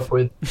from both.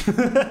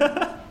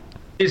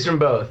 She's from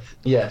both.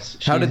 Yes.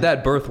 How did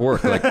that birth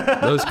work? Like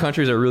those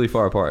countries are really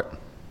far apart.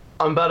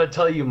 I'm about to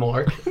tell you,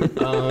 Mark.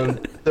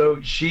 So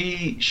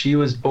she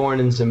was born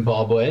in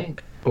Zimbabwe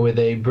with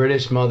a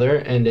British mother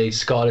and a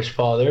Scottish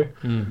father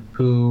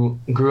who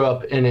grew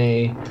up in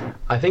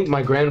I think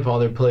my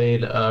grandfather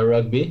played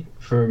rugby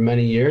for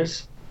many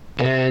years,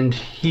 and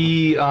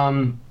she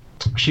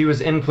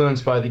was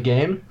influenced by the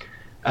game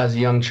as a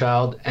young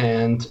child,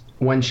 and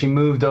when she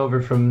moved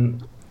over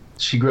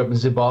she grew up in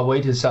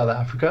Zimbabwe to South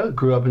Africa,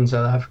 grew up in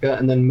South Africa,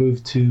 and then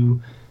moved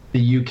to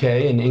the UK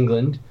and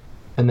England,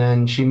 and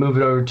then she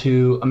moved over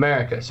to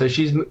America. So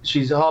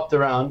she's hopped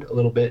around a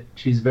little bit.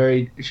 She's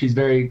very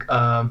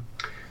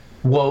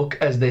woke,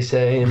 as they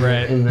say in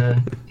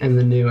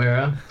the new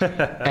era.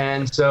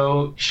 And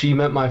so she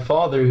met my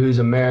father, who's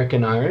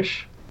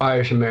Irish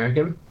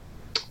American,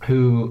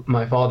 who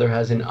my father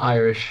has an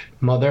Irish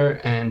mother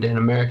and an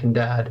American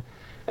dad,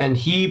 and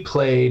he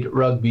played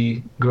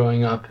rugby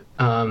growing up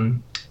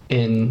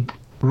in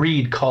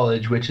Reed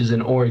College, which is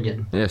in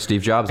Oregon. Yeah,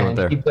 Steve Jobs went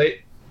there. He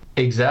played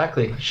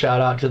exactly.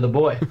 Shout out to the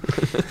boy.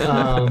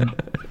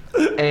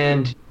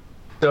 And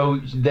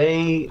so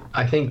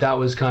I think that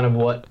was kind of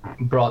what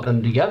brought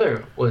them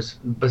together, was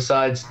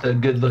besides the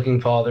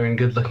good-looking father and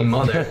good-looking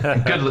mother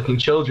and good-looking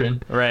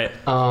children. Right.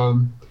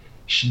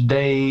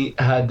 They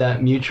had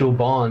that mutual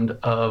bond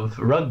of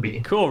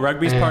rugby. Cool.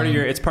 Rugby's part of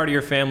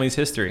your family's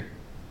history.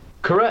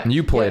 Correct. And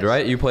you played,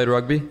 right? You played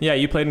rugby? Yeah,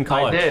 you played in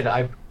college. I did.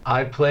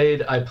 I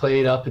played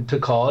up into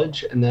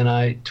college, and then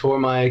I tore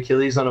my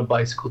Achilles on a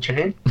bicycle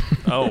chain.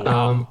 Oh,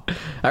 wow.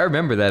 I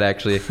remember that,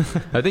 actually.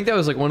 I think that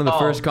was like one of the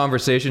first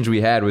conversations we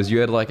had, was you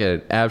had like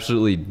an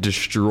absolutely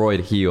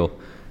destroyed heel,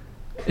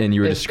 and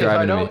you were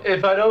describing to me.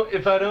 If I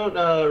don't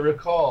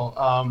recall,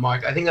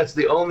 Mark, I think that's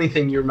the only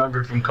thing you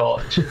remember from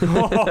college.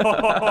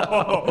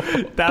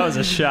 That was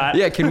a shot.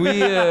 Yeah, can we?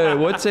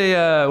 What's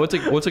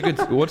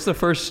the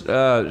first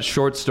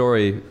short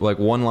story, like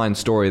one-line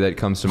story that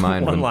comes to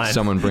mind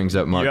someone brings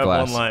up Mark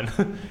Glass? You have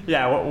one line.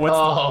 Yeah.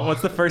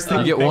 What's the first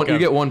thing you think You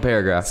get one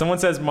paragraph. Someone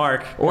says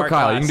Mark. Or Mark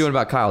Kyle. Glass. You can do it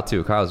about Kyle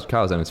too. Kyle's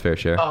done his fair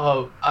share.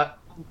 Oh,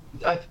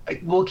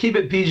 we'll keep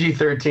it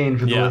PG-13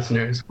 for the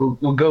listeners.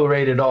 We'll go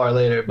rated R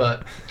later,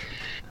 but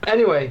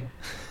anyway,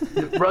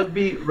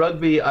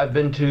 rugby. I've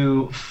been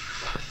to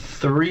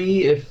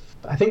three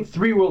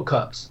World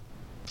Cups.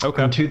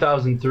 Okay. In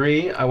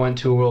 2003, I went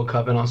to a World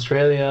Cup in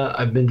Australia.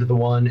 I've been to the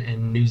one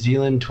in New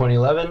Zealand,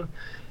 2011,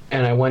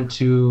 and I went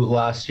to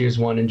last year's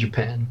one in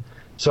Japan.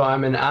 So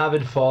I'm an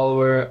avid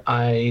follower.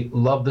 I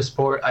love the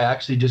sport. I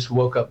actually just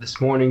woke up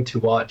this morning to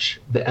watch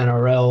the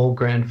NRL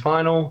Grand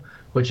Final,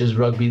 which is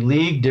rugby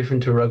league,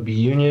 different to rugby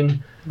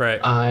union. Right.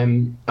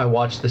 I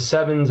watch the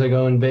sevens. I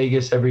go in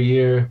Vegas every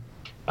year.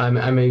 I'm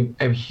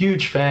a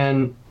huge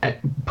fan.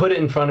 Put it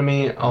in front of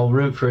me, I'll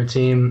root for a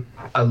team.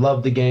 I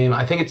love the game.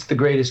 I think it's the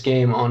greatest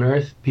game on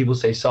earth. People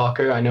say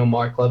soccer. I know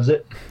Mark loves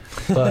it.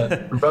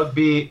 But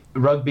rugby,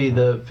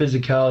 the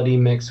physicality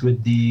mixed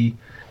with the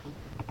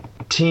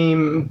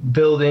team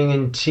building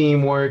and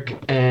teamwork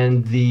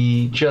and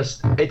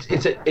there's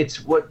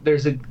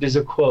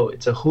a quote.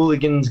 It's a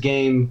hooligan's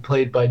game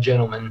played by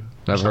gentlemen.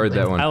 I've heard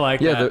that one. I like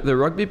that. that. Yeah, the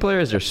rugby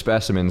players are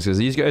specimens because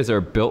these guys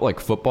are built like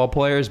football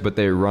players, but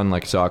they run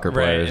like soccer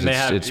players.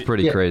 And It's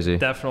pretty crazy.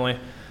 Definitely.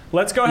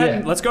 Let's go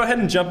ahead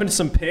and jump into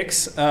some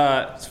picks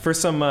for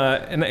some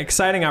an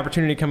exciting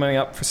opportunity coming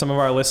up for some of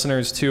our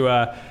listeners to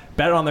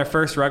bet on their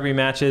first rugby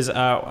matches.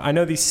 I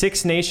know these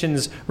Six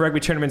Nations rugby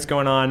tournaments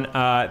going on.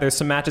 There's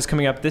some matches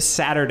coming up this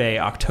Saturday,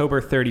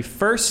 October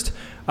 31st.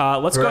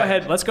 Let's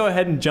go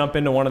ahead and jump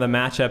into one of the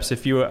matchups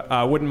if you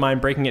wouldn't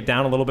mind breaking it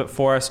down a little bit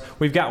for us.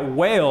 We've got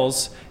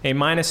Wales, a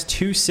minus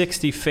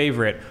 260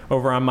 favorite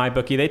over on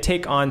MyBookie. They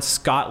take on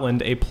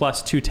Scotland, a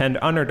plus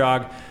 210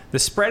 underdog. The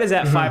spread is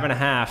at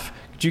 5.5.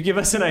 Could you give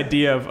us an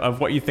idea of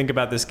what you think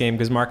about this game?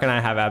 Because Mark and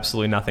I have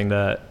absolutely nothing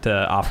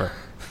to offer.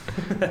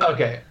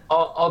 Okay,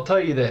 I'll tell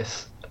you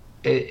this.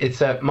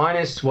 It's at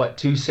minus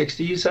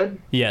 260 you said?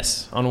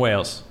 Yes, on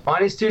Wales.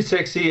 Minus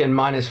 260 and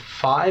minus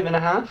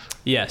 5.5?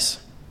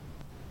 Yes.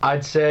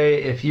 I'd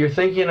say if you're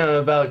thinking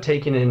about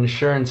taking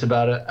insurance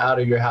out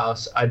of your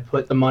house, I'd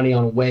put the money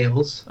on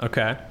Wales.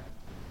 Okay.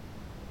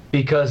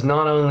 Because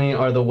not only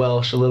are the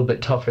Welsh a little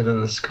bit tougher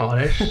than the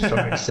Scottish,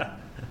 sorry to say,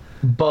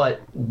 but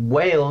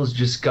Wales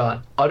just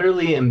got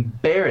utterly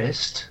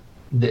embarrassed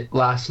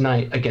last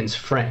night against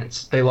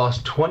France. They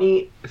lost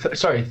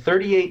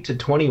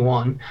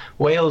 38-21.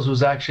 Wales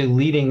was actually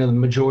leading the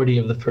majority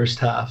of the first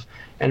half,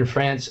 and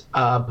France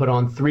put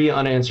on 3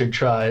 unanswered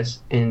tries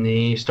in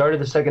the start of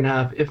the second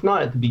half, if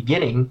not at the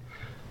beginning.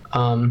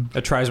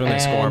 The tries when they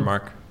score,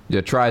 Mark.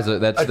 Yeah, tries.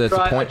 That's the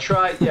point. A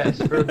try, yes.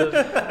 For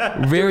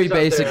the very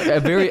basic, a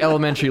very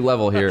elementary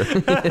level here.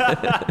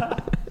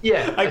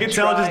 Yeah, I could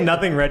tell just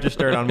nothing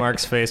registered on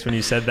Mark's face when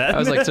you said that. I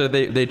was like, so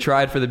they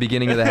tried for the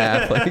beginning of the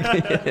half.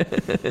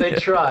 They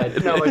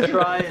tried. No, a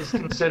try is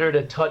considered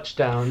a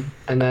touchdown,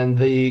 and then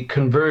the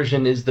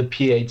conversion is the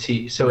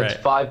PAT. So It's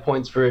 5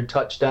 points for a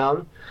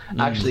touchdown.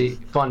 Actually,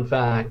 fun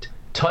fact,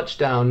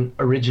 touchdown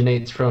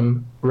originates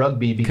from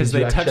rugby because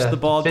they touch the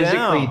ball down.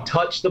 Physically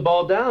touch the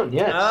ball down,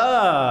 yes.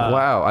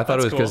 Wow, I thought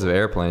it was because cool. of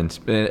airplanes.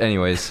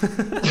 Anyways,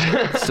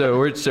 so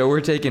we're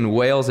taking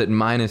Wales at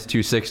minus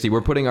 260. We're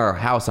putting our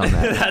house on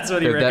that. That's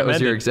what he recommended. That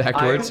was your exact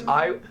words?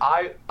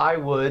 I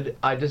would.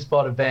 I just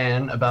bought a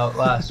van about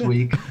last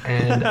week,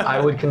 and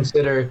I would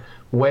consider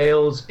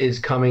Wales is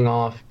coming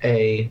off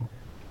a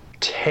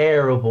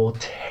terrible,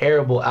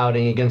 terrible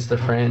outing against the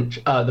French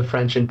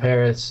in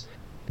Paris.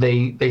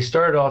 They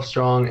started off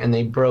strong and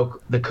they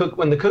broke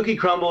when the cookie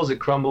crumbles, it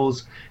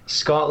crumbles.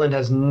 Scotland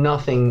has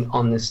nothing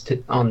on this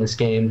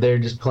game. They're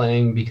just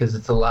playing because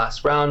it's the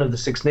last round of the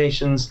Six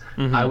Nations.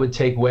 Mm-hmm. I would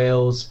take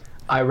Wales.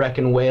 I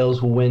reckon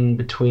Wales will win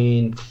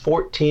between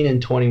 14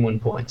 and 21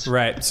 points.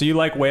 Right. So you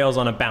like Wales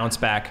on a bounce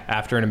back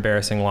after an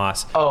embarrassing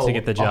loss to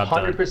get the job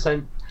 100%,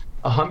 done.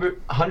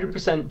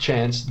 100%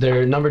 chance.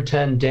 Their number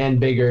 10, Dan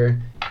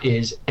Biggar,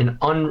 is an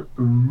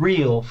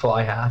unreal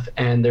fly half,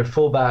 and their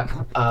fullback,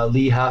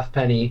 Lee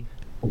Halfpenny,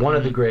 one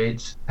of the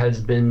greats,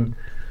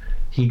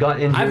 he got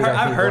injured.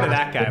 I've heard of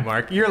that guy,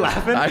 Mark. You're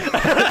laughing. I've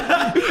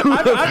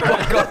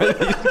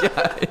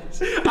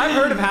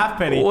heard of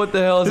Halfpenny. What the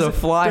hell is a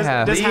fly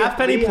half? Does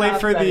Halfpenny play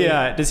for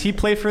the? Does he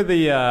play for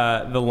the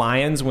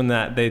Lions when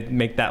they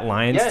make that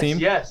Lions team?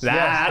 Yes.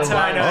 That's how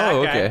I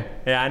know that guy. Okay.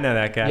 Yeah, I know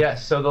that guy.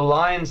 Yes. So the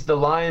Lions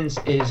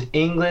is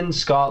England,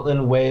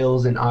 Scotland,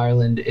 Wales, and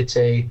Ireland. It's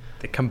a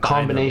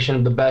combination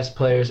of the best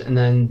players, and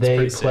then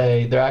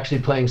they're actually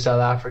playing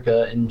South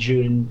Africa in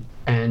July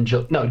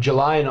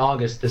and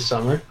August this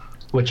summer,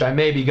 which I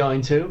may be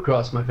going to.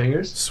 Cross my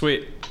fingers.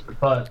 Sweet.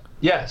 But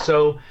yeah,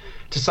 so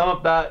to sum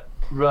up that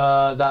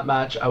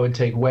match, I would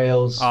take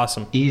Wales.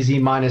 Awesome. Easy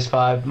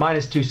 -5.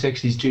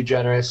 -260 is too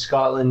generous.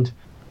 Scotland,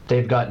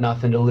 they've got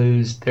nothing to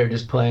lose. They're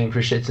just playing for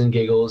shits and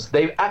giggles.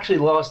 They actually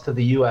lost to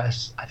the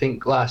U.S. I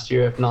think last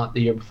year, if not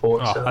the year before.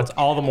 Oh, so that's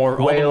all the more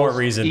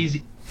reason.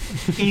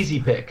 Easy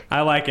pick.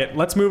 I like it.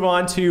 Let's move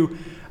on to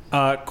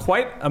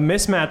quite a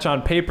mismatch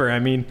on paper. I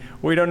mean,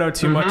 we don't know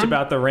too much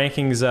about the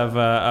rankings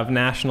of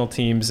national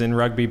teams in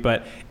rugby,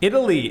 but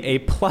Italy, a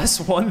plus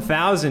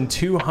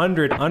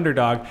 1,200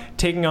 underdog,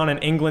 taking on an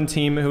England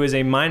team who is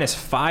a minus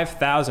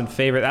 5,000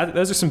 favorite.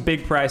 Those are some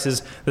big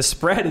prices. The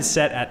spread is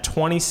set at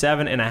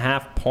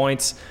 27.5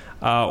 points.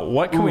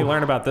 What can we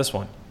learn about this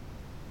one?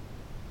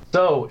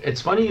 So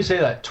it's funny you say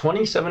that.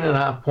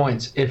 27.5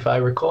 points. If I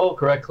recall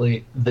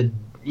correctly,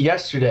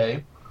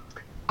 yesterday,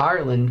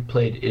 Ireland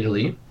played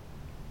Italy,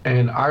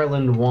 and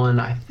Ireland won,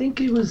 I think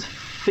it was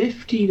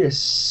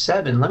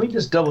 50-7. Let me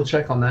just double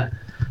check on that.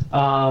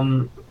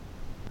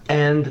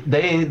 And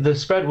the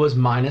spread was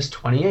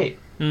 -28,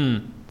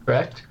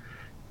 correct?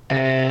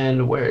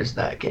 And where is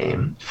that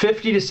game?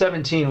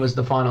 50-17 was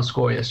the final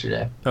score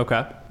yesterday.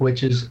 Okay.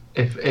 Which is,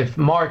 if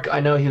Mark, I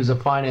know he was a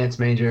finance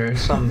major,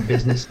 some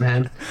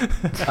businessman.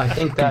 I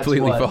think that's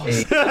completely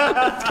false.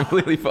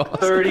 Completely false.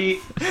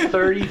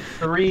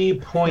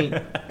 33-point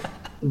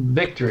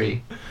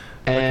victory.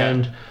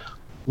 And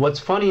what's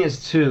funny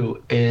is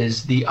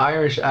the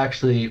Irish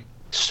actually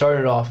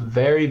started off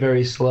very,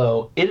 very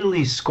slow.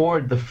 Italy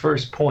scored the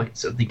first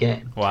points of the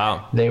game.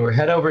 Wow. They were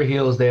head over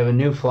heels. They have a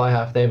new fly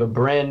half. They have a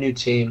brand new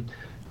team.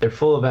 They're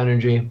full of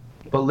energy.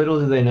 But little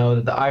do they know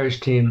that the Irish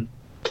team,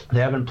 they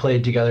haven't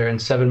played together in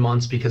 7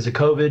 months because of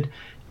COVID.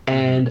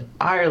 And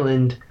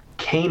Ireland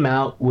came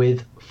out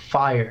with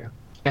fire.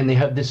 And they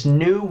have this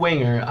new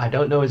winger. I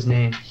don't know his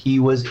name. He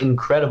was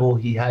incredible.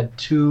 He had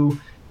two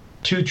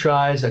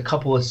tries, a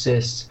couple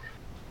assists.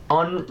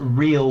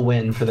 Unreal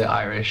win for the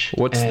Irish.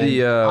 What's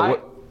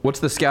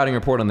the scouting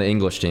report on the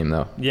English team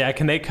though? Yeah,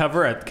 can they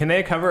cover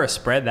a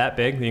spread that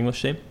big, the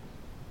English team?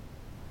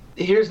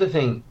 Here's the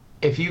thing.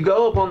 If you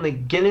go up on the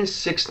Guinness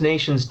Six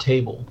Nations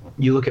table,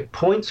 you look at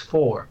points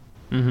for.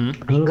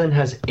 England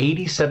has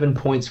 87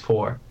 points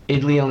for.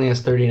 Italy only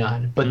has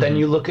 39. But then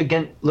you look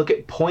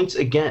at points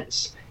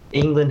against.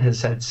 England has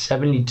had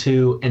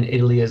 72 and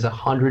Italy has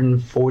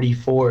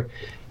 144.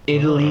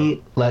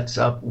 Italy lets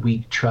up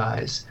weak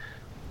tries.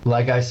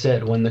 Like I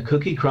said, when the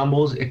cookie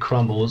crumbles, it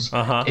crumbles.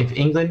 If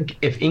England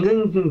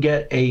can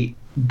get a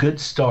good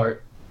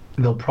start,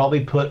 they'll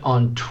probably put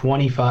on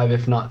 25,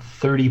 if not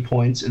 30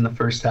 points in the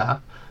first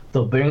half.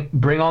 They'll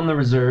bring on the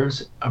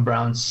reserves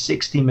around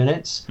 60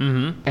 minutes,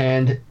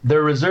 and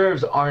their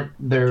reserves aren't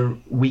their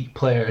weak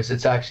players.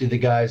 It's actually the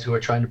guys who are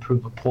trying to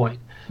prove a point.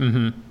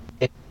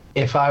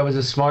 If I was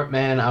a smart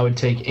man, I would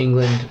take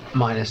England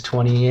minus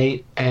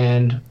 28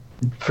 and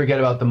forget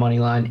about the money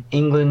line.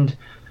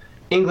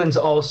 England's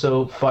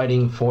also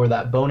fighting for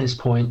that bonus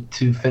point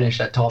to finish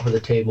at top of the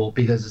table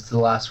because it's the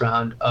last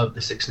round of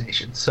the Six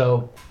Nations.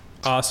 So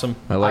awesome.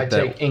 I like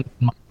that. Take England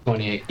minus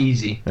 28,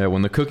 easy. Yeah,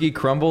 when the cookie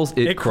crumbles,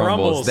 it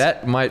crumbles.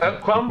 That might.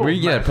 We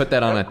gotta put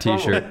that on a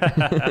T-shirt.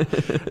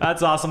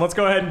 That's awesome. Let's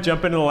go ahead and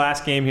jump into the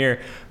last game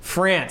here.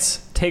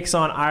 France takes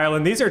on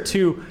Ireland. These are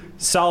two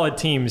solid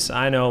teams.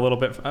 I know a little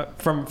bit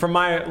from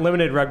my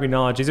limited rugby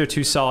knowledge. These are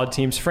two solid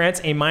teams.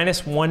 France, a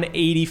minus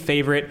 180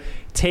 favorite,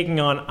 taking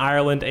on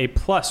Ireland, a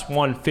plus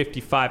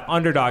 155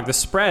 underdog. The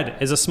spread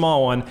is a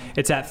small one.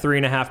 It's at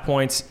 3.5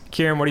 points.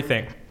 Kieran, what do you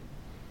think?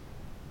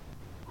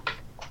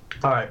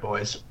 All right,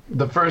 boys.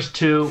 The first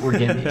two were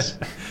gimmies.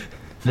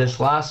 This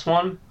last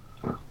one,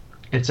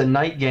 it's a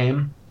night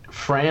game.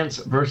 France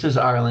versus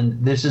Ireland.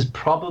 This is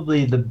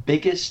probably the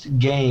biggest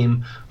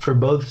game for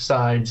both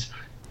sides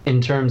in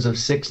terms of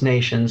Six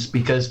Nations,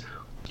 because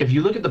if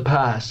you look at the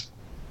past,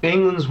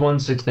 England's won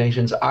Six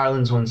Nations,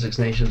 Ireland's won Six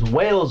Nations,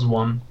 Wales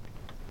won.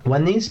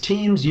 When these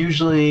teams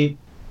usually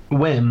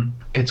win,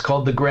 it's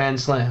called the Grand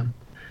Slam.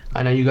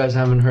 I know you guys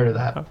haven't heard of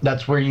that.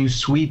 That's where you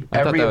sweep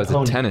every opponent. I thought that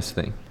was a tennis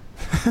thing.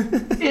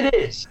 It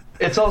is.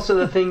 It's also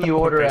the thing you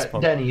order at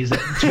Denny's at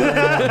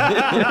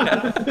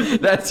 2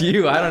 That's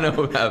you. I don't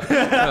know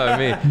about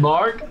me.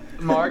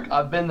 Mark,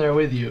 I've been there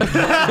with you.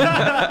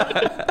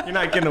 You're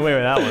not getting away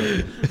with that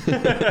one.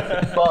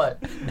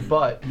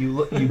 But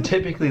you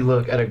typically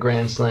look at a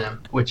Grand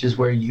Slam, which is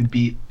where you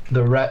beat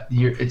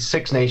it's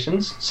Six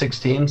Nations, 6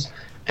 teams,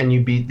 and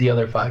you beat the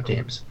other 5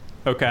 teams.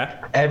 Okay.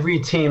 Every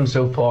team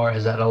so far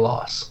has had a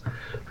loss,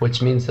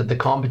 which means that the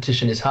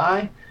competition is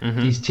high.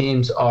 These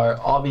teams are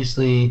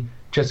obviously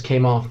just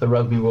came off the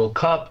Rugby World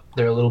Cup.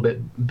 They're a little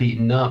bit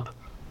beaten up.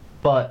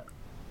 But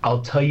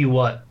I'll tell you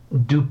what,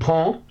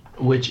 Dupont,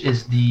 which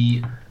is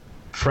the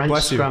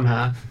French scrum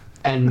half,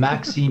 and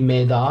Maxi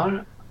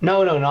Médard.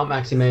 No, not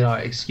Maxi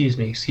Médard. Excuse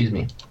me.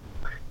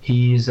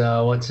 He's,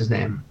 what's his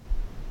name?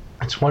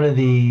 It's one of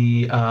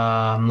the,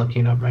 I'm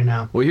looking it up right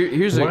now. Well,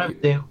 here's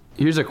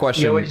a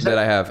question that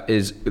I have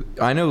is,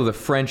 I know the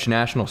French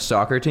national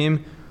soccer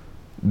team,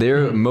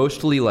 they're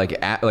mostly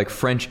like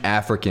French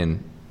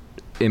African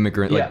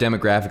immigrant, like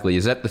demographically.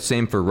 Is that the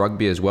same for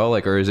rugby as well?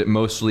 Like, or is it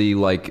mostly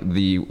like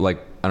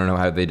I don't know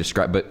how they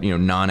describe, but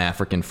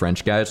non-African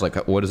French guys?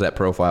 Like, what does that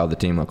profile of the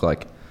team look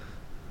like?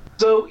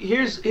 So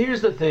here's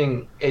the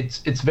thing.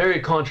 It's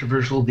very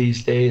controversial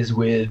these days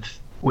with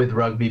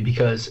rugby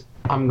because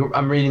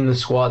I'm reading the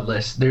squad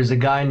list. There's a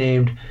guy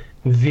named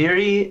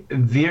Viriimi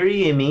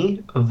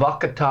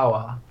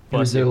Vakatawa,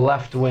 who's their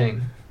left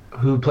wing,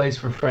 who plays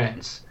for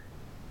France.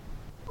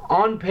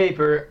 On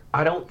paper,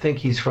 I don't think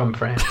he's from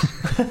France.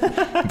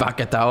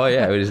 Vakatawa,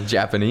 yeah, it was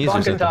Japanese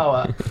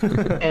Vakatawa. or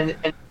something.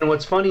 and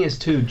what's funny is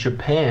too,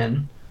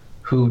 Japan,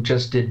 who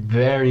just did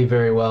very,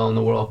 very well in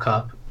the World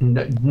Cup.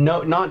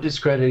 No, not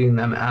discrediting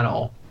them at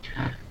all.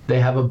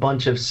 They have a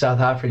bunch of South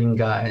African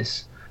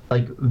guys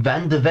like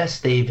Van de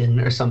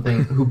Vesthaven or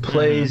something who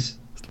play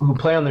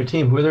on their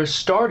team, who are their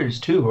starters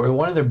too, who are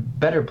one of their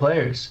better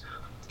players.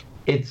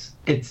 It's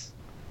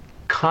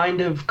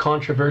kind of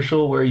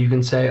controversial where you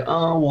can say,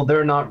 oh, well,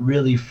 they're not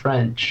really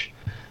French.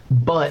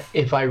 But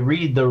if I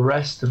read the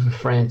rest of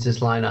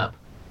France's lineup,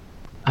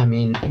 I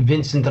mean,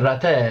 Vincent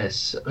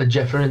Rates,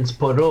 Jefference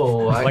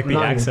Porot. I like the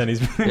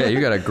accent. Yeah, you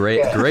got a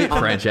great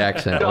French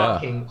accent. Wow.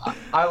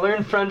 I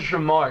learned French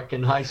from Mark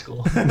in high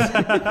school.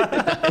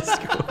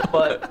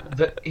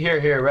 But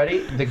here, ready?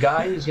 The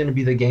guy who's going to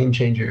be the game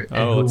changer,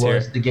 and who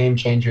was the game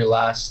changer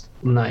last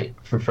night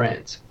for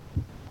France.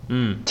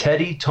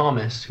 Teddy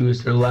Thomas, who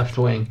is their left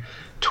wing,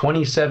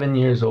 27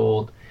 years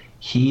old.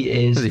 He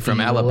is. Is he from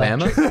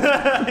Alabama?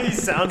 He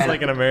sounds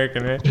like an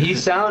American, right? He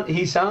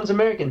sounds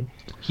American.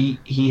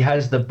 He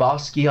has the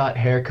Basquiat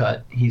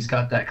haircut. He's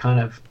got that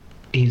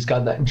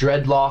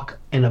dreadlock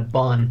and a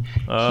bun.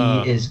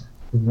 He is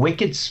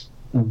wicked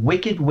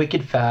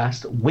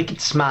fast,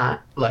 wicked smart,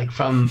 like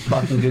from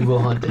fucking Good Will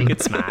Hunting.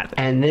 Wicked smart.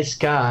 And this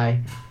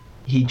guy,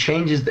 he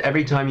changes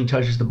every time he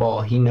touches the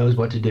ball. He knows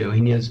what to do.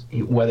 He knows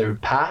whether to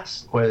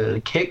pass, whether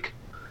to kick,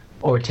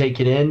 or take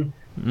it in.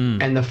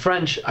 And the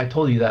French, I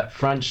told you that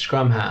French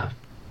scrum half,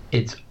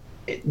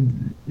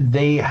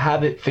 they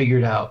have it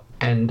figured out.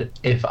 And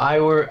if I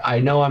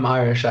know I'm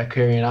Irish, I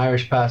carry an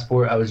Irish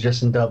passport. I was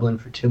just in Dublin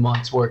for 2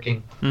 months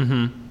working.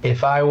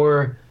 If I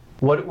were,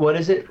 what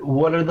is it?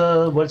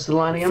 What's the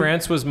line again?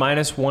 France was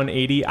minus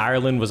 180.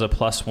 Ireland was a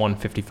plus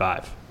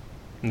 155.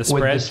 And the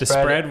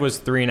spread was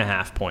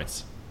 3.5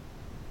 points.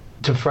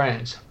 To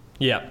France.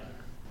 Yeah.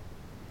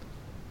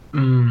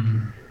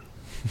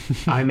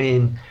 I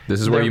mean, this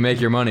is where you make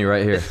your money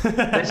right here.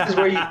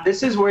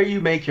 This is where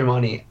you make your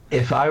money.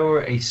 If I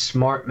were a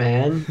smart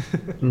man,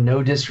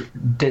 no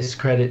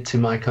discredit to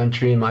my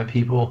country and my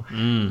people,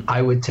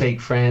 I would take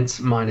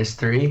France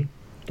 -3.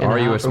 Are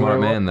you a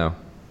smart man though?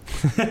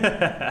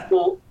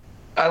 Well,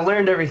 I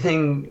learned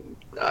everything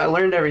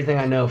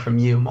I know from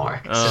you,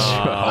 Mark. So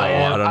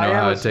I don't know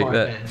how to take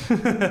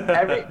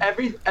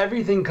that.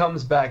 Everything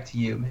comes back to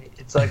you, mate.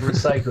 It's like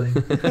recycling.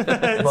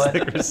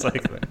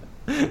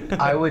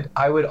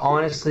 I would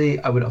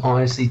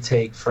honestly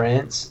take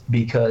France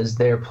because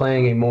they're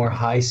playing a more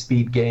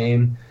high-speed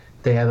game.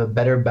 They have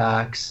better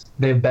backs.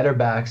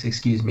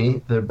 Excuse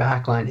me. Their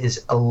back line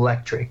is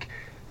electric.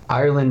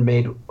 Ireland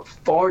made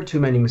far too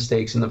many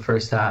mistakes in the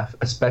first half,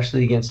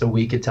 especially against a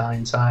weak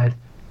Italian side.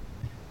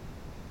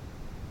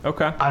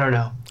 Okay. I don't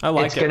know.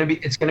 It's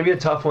gonna be a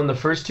tough one. The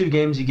first 2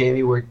 games you gave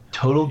me were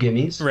total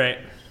gimmies. Right.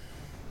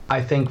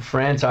 I think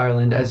France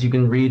Ireland, as you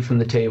can read from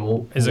the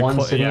table,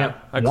 one sitting at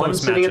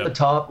the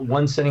top,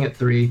 one sitting at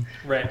 3.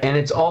 Right. And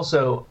it's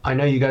also, I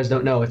know you guys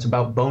don't know, it's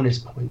about bonus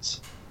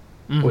points,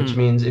 which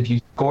means if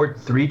you scored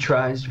 3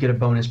 tries, you get a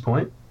bonus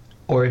point,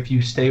 or if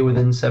you stay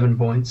within 7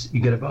 points, you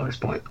get a bonus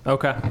point.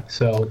 Okay.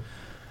 So.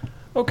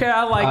 Okay,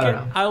 I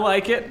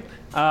like it.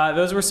 That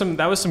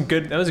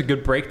was a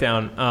good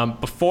breakdown.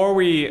 Before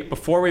we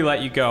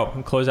let you go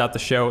and close out the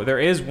show, there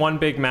is one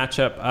big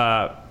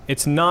matchup.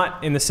 It's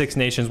not in the Six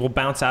Nations. We'll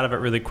bounce out of it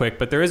really quick,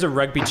 but there is a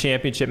rugby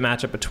championship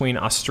matchup between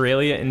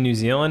Australia and New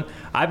Zealand.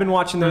 I've been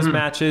watching those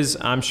matches.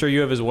 I'm sure you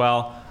have as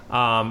well.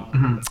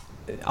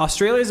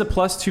 Australia is a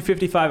plus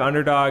 255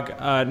 underdog.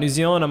 New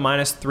Zealand a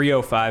minus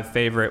 305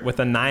 favorite with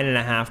a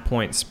 9.5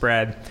 point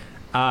spread.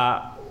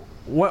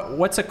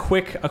 What's a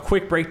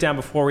quick breakdown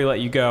before we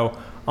let you go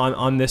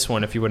on this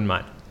one, if you wouldn't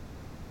mind?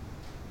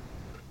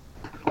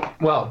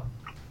 Well,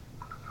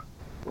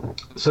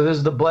 so this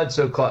is the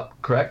Bledsoe Club,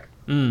 correct?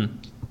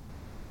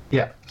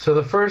 Yeah. So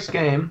the first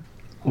game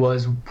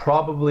was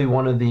probably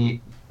one of the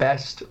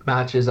best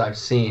matches I've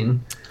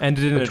seen.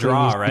 Ended in a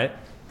draw, right?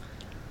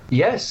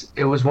 Yes,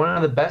 it was one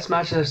of the best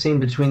matches I've seen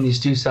between these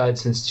two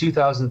sides since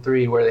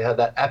 2003, where they had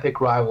that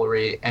epic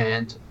rivalry,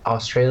 and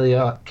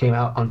Australia came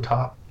out on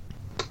top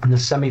in the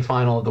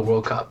semifinal of the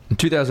World Cup. In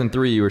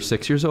 2003, you were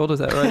 6 years old, is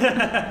that right?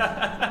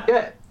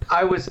 Yeah,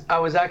 I was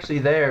actually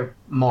there,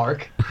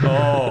 Mark.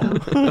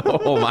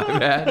 Oh, my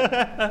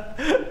bad.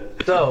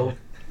 So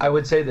I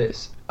would say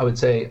this. I would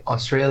say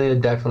Australia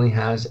definitely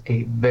has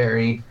a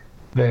very,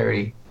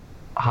 very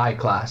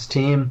high-class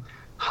team,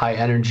 high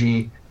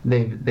energy.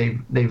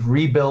 They've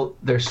rebuilt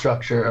their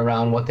structure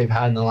around what they've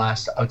had in the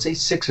last, I would say,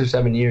 6 or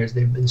 7 years.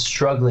 They've been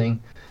struggling.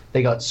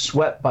 They got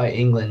swept by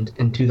England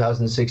in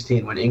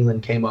 2016 when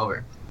England came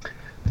over.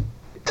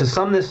 To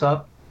sum this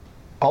up,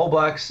 All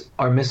Blacks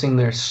are missing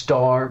their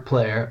star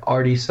player,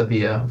 Ardie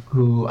Savea,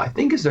 who I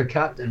think is their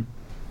captain.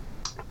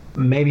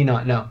 Maybe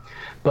not, no.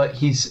 But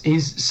he's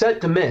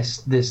set to miss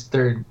this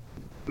third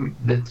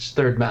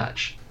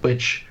match,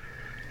 which,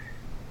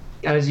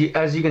 as you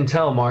can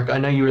tell, Mark, I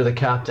know you were the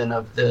captain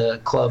of the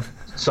club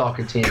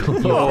soccer team.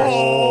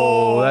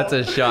 That's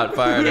a shot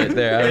fired right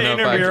there. I don't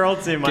know intramural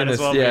team might as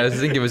well. Yeah, I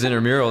think it was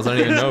intramurals. I don't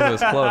even know if it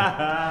was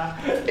club.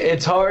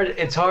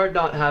 It's hard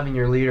not having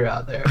your leader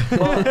out there.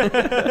 Well,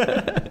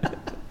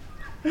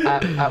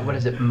 at what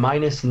is it,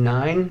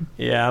 -9?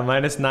 Yeah,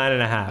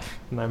 -9.5,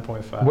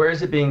 9.5. Where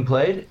is it being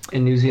played?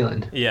 In New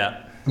Zealand. Yeah.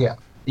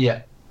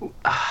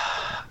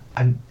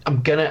 I'm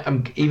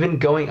even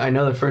going. I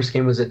know the first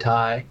game was a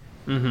tie,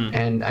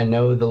 and I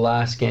know the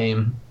last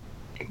game.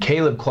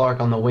 Caleb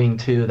Clark on the wing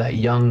too. That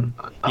young.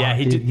 Yeah,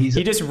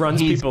 he just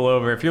runs people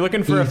over. If you're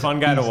looking for a fun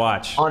guy to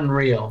watch,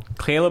 unreal.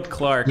 Caleb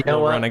Clark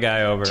will run a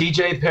guy over.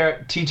 TJ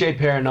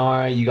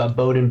Perenara. You got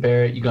Bowden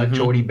Barrett. You got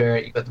Jordy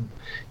Barrett.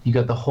 You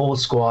got the whole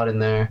squad in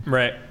there.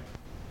 Right.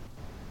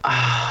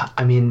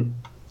 I mean,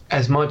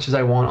 as much as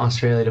I want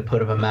Australia to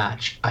put up a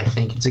match, I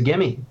think it's a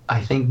gimme. I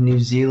think New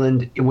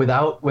Zealand,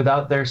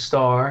 without their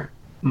star,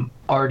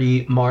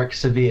 Ardie Mark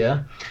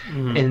Savea,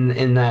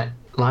 in that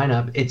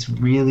lineup, it's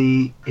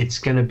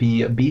going to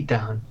be a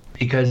beatdown,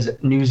 because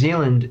New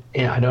Zealand,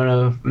 I don't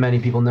know if many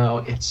people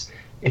know,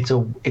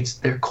 it's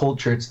their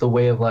culture, it's the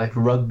way of life.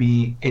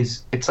 Rugby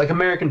it's like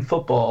American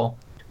football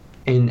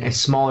in a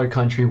smaller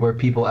country where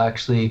people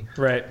actually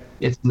right.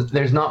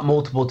 There's not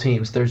multiple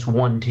teams. There's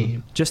one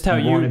team. Just how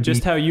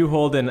you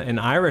hold an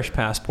Irish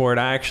passport,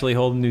 I actually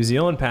hold a New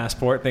Zealand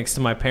passport thanks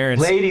to my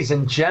parents. Ladies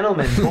and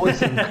gentlemen,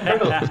 boys and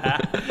girls,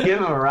 give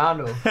him a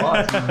round of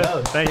applause.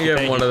 Thank you. You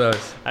have one of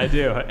those. I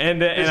do,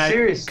 and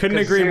I couldn't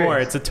agree more.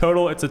 It's a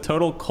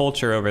total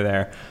culture over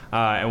there.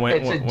 And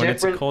when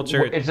it's a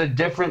culture, it's a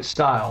different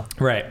style.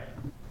 Right.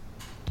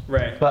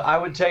 But I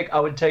would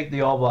take the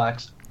All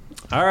Blacks.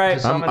 All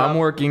right. I'm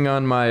working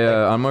on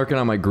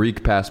my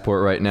Greek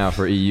passport right now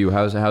for EU.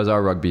 How's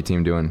our rugby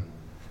team doing?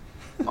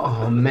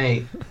 Oh,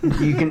 mate,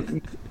 you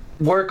can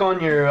work on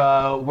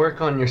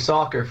your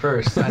soccer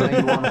first. I know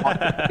you want to watch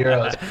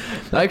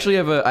Euros. I actually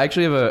have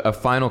a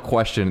final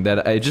question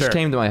that it just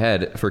came to my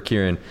head for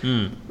Kieran.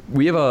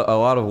 We have a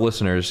lot of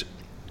listeners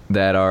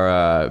that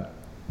are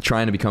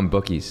trying to become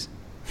bookies.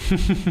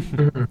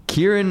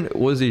 Kieran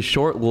was a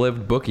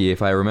short-lived bookie,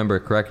 if I remember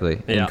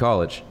correctly, in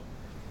college.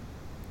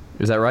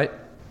 Is that right?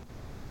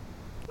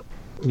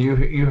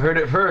 You heard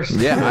it first.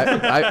 Yeah,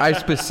 I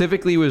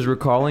specifically was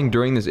recalling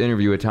during this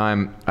interview a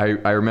time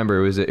I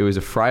remember it was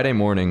a Friday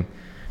morning.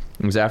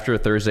 It was after a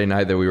Thursday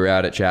night that we were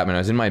out at Chapman. I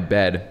was in my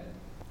bed.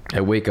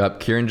 I wake up.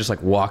 Kieran just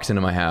like walks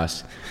into my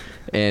house,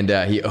 and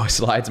he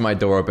slides my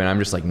door open. I'm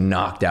just like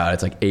knocked out.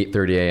 It's like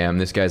 8:30 a.m.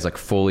 This guy's like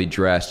fully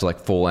dressed, like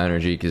full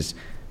energy, because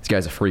this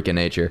guy's a freak of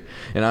nature.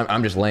 And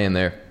I'm just laying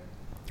there.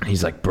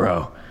 He's like,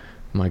 bro.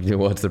 I'm like, dude,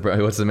 what's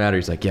the matter?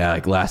 He's like, yeah,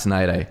 like last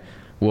night I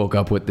woke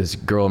up with this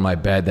girl in my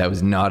bed that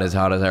was not as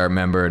hot as I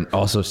remember, and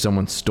also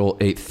someone stole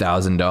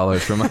 $8,000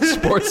 from my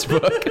sports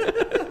book.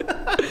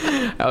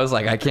 I was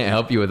like, I can't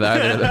help you with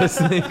either of those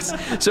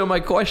things. So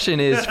my question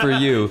is for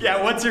you.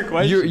 Yeah, what's your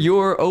question?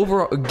 Your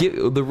overall,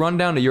 the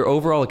rundown of your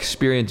overall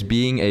experience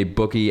being a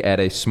bookie at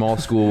a small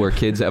school where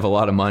kids have a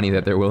lot of money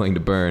that they're willing to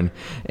burn,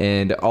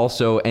 and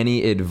also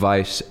any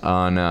advice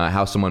on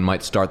how someone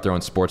might start their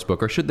own sports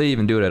book, or should they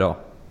even do it at all?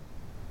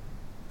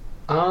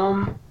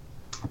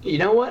 You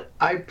know what?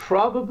 I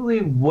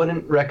probably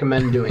wouldn't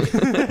recommend doing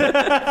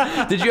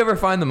it. Did you ever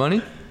find the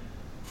money?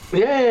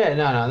 Yeah,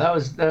 no, that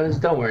was.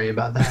 Don't worry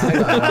about that. I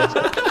got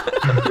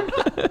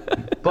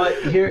it.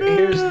 But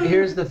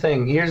here's the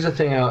thing. Here's the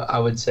thing I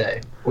would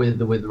say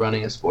with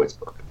running a sports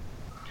book,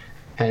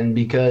 and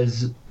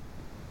because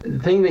the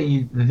thing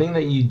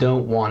that you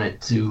don't want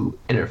it to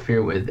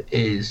interfere with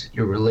is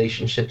your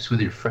relationships with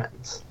your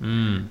friends.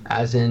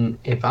 As in,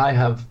 if I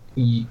have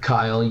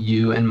Kyle,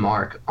 you, and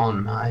Mark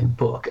on my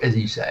book, as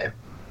you say,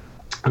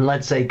 and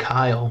let's say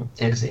Kyle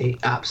is a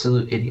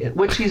absolute idiot,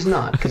 which he's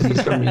not because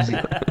he's from New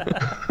Zealand.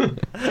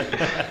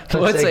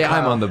 Let's say Kyle,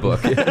 I'm on the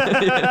book.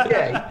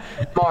 Yeah,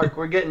 Mark,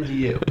 we're getting to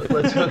you, but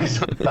let's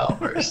focus on Kyle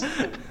first.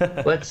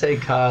 Let's say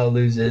Kyle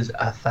loses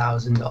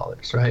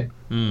 $1,000, right?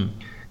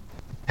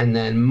 And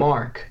then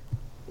Mark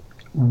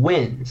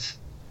wins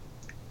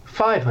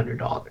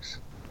 $500.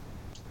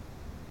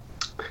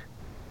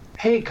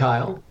 Hey,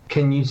 Kyle,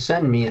 can you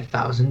send me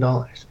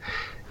 $1,000?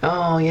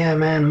 Oh, yeah,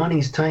 man,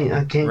 money's tight.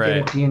 I can't get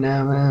it to you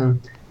now,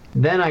 man.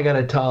 Then I got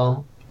to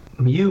tell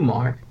you,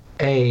 Mark,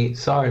 hey,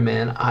 sorry,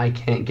 man, I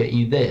can't get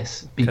you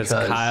this because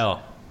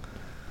Kyle.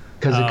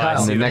 Because of Kyle.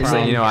 And the next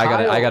thing you know,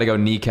 I gotta go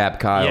kneecap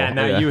Kyle. Yeah,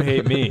 now you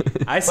hate me.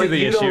 I see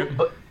the issue.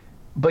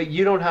 But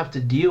you don't have to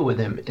deal with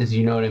him, is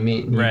you know what I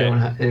mean? You right. Don't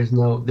have,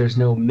 there's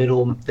no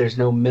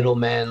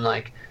middleman.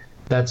 Like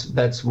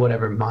that's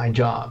whatever my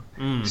job.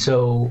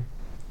 So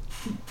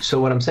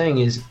what I'm saying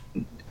is,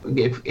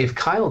 if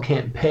Kyle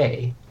can't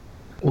pay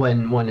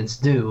when it's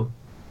due,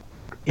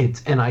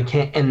 I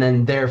can't, and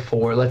then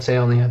therefore, let's say I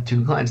only have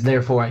 2 clients,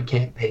 therefore I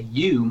can't pay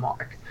you,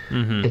 Mark.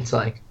 It's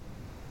like,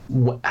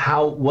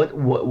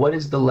 what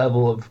is the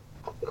level of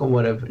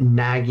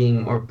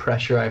nagging or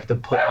pressure I have to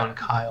put on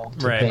Kyle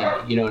to pay me?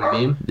 You know what I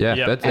mean?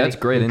 Yeah, that's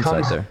great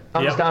insight there.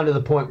 Comes down to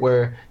the point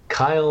where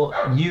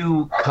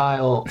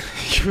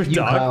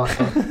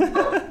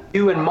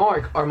you and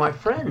Mark are my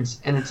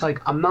friends, and it's like,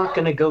 I'm not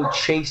gonna go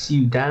chase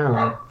you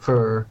down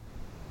for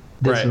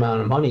this amount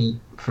of money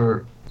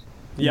for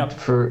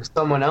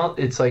someone else.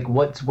 It's like,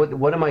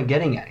 what am I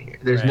getting at here?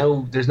 There's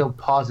no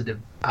positive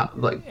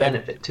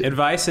benefit to it.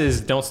 Advice is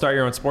don't start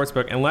your own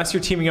sportsbook unless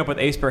you're teaming up with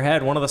Ace Per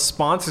Head, one of the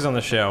sponsors on the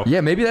show.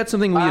 Yeah, maybe that's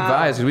something we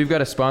advise, because we've got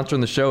a sponsor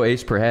on the show,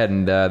 Ace Per Head,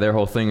 and their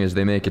whole thing is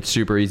they make it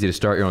super easy to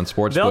start your own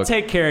sportsbook. They'll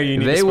take care of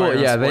you. They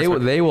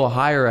will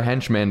hire a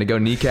henchman to go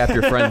kneecap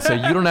your friends, so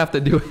you don't have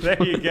to do it.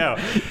 There you go.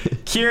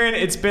 Kieran,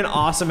 it's been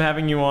awesome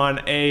having you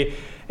on.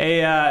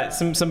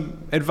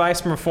 Some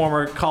advice from a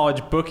former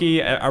college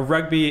bookie, a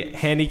rugby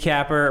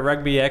handicapper, a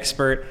rugby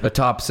expert, a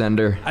top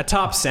sender,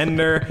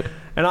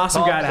 an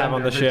awesome guy to have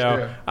on the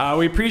show.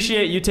 We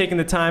appreciate you taking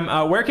the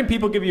time. Where can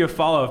people give you a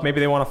follow if maybe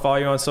they want to follow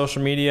you on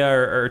social media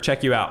or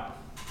check you out?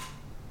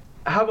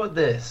 How about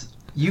this?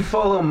 You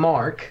follow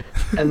Mark,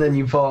 and then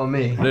you follow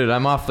me. Dude,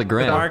 I'm off the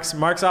gram.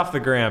 Mark's off the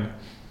gram.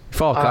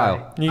 Follow Kyle.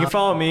 Right. You can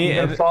follow me.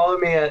 You can follow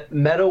me at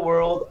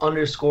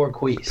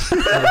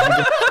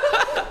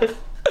MetaWorld_Queese.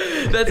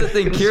 That's the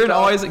thing. Kieran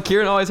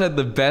always had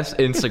the best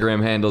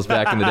Instagram handles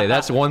back in the day.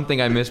 That's one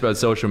thing I miss about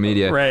social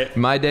media. Right.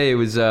 My day, it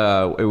was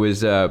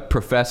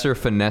Professor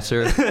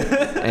Finesser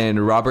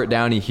and Robert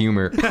Downey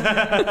Humor.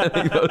 I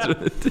think those are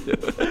the two.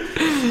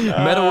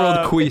 Meta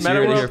World Quiz. You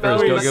heard it here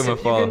first. Go give him a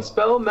follow. If you can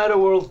spell Meta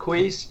World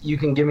Quiz, you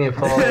can give me a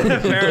follow.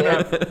 Fair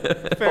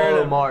enough.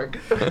 Follow Mark.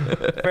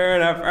 Fair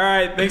enough. All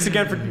right. Thanks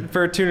again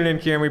for tuning in,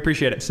 Kieran. We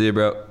appreciate it. See you,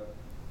 bro.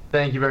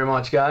 Thank you very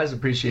much, guys.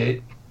 Appreciate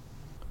it.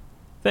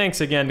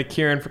 Thanks again to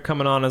Kieran for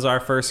coming on as our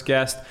first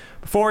guest.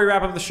 Before we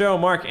wrap up the show,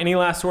 Mark, any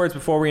last words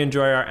before we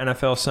enjoy our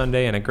NFL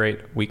Sunday and a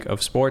great week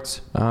of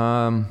sports?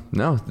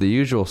 No, the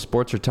usual.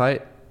 Sports are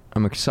tight.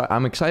 I'm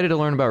excited to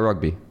learn about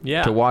rugby.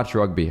 Yeah. To watch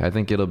rugby. I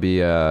think it'll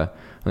be an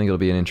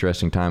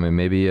interesting time and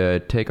maybe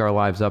take our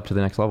lives up to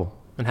the next level.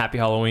 And happy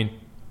Halloween.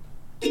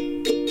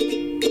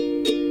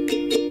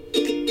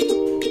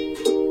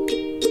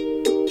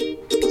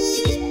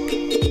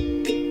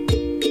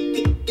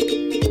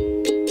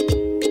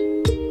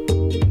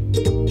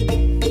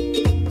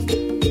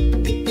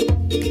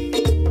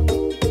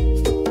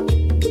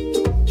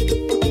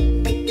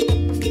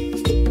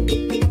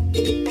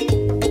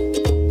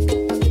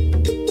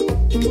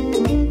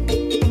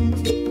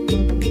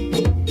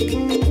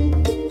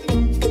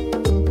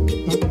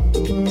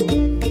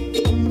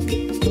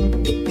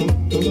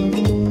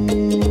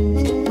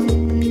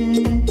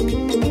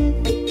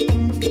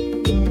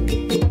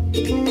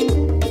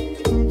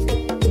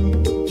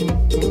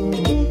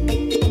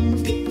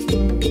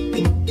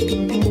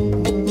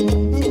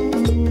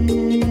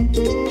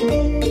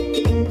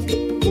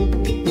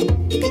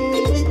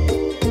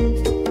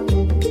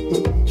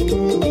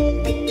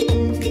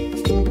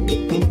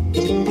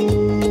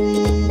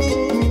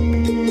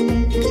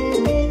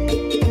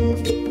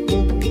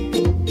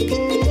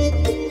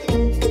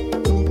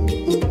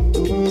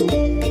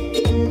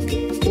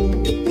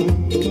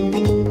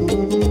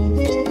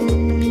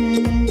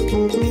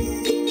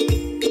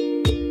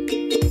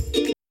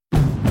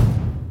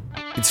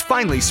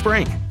 Finally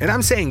spring, and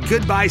I'm saying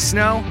goodbye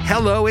snow,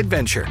 hello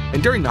adventure.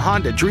 And during the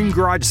Honda Dream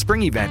Garage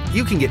Spring Event,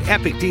 you can get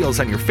epic deals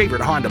on your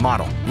favorite Honda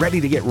model.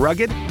 Ready to get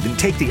rugged? Then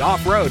take the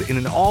off-road in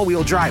an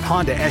all-wheel drive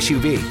Honda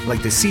SUV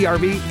like the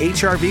CR-V,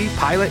 HR-V,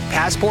 Pilot,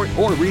 Passport,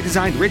 or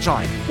redesigned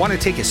Ridgeline. Want to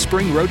take a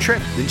spring road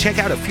trip? Then check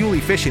out a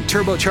fuel-efficient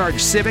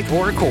turbocharged Civic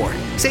or Accord.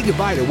 Say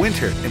goodbye to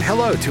winter and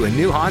hello to a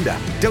new Honda.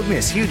 Don't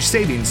miss huge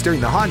savings during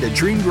the Honda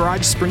Dream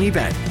Garage Spring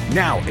Event.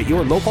 Now at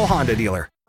your local Honda dealer.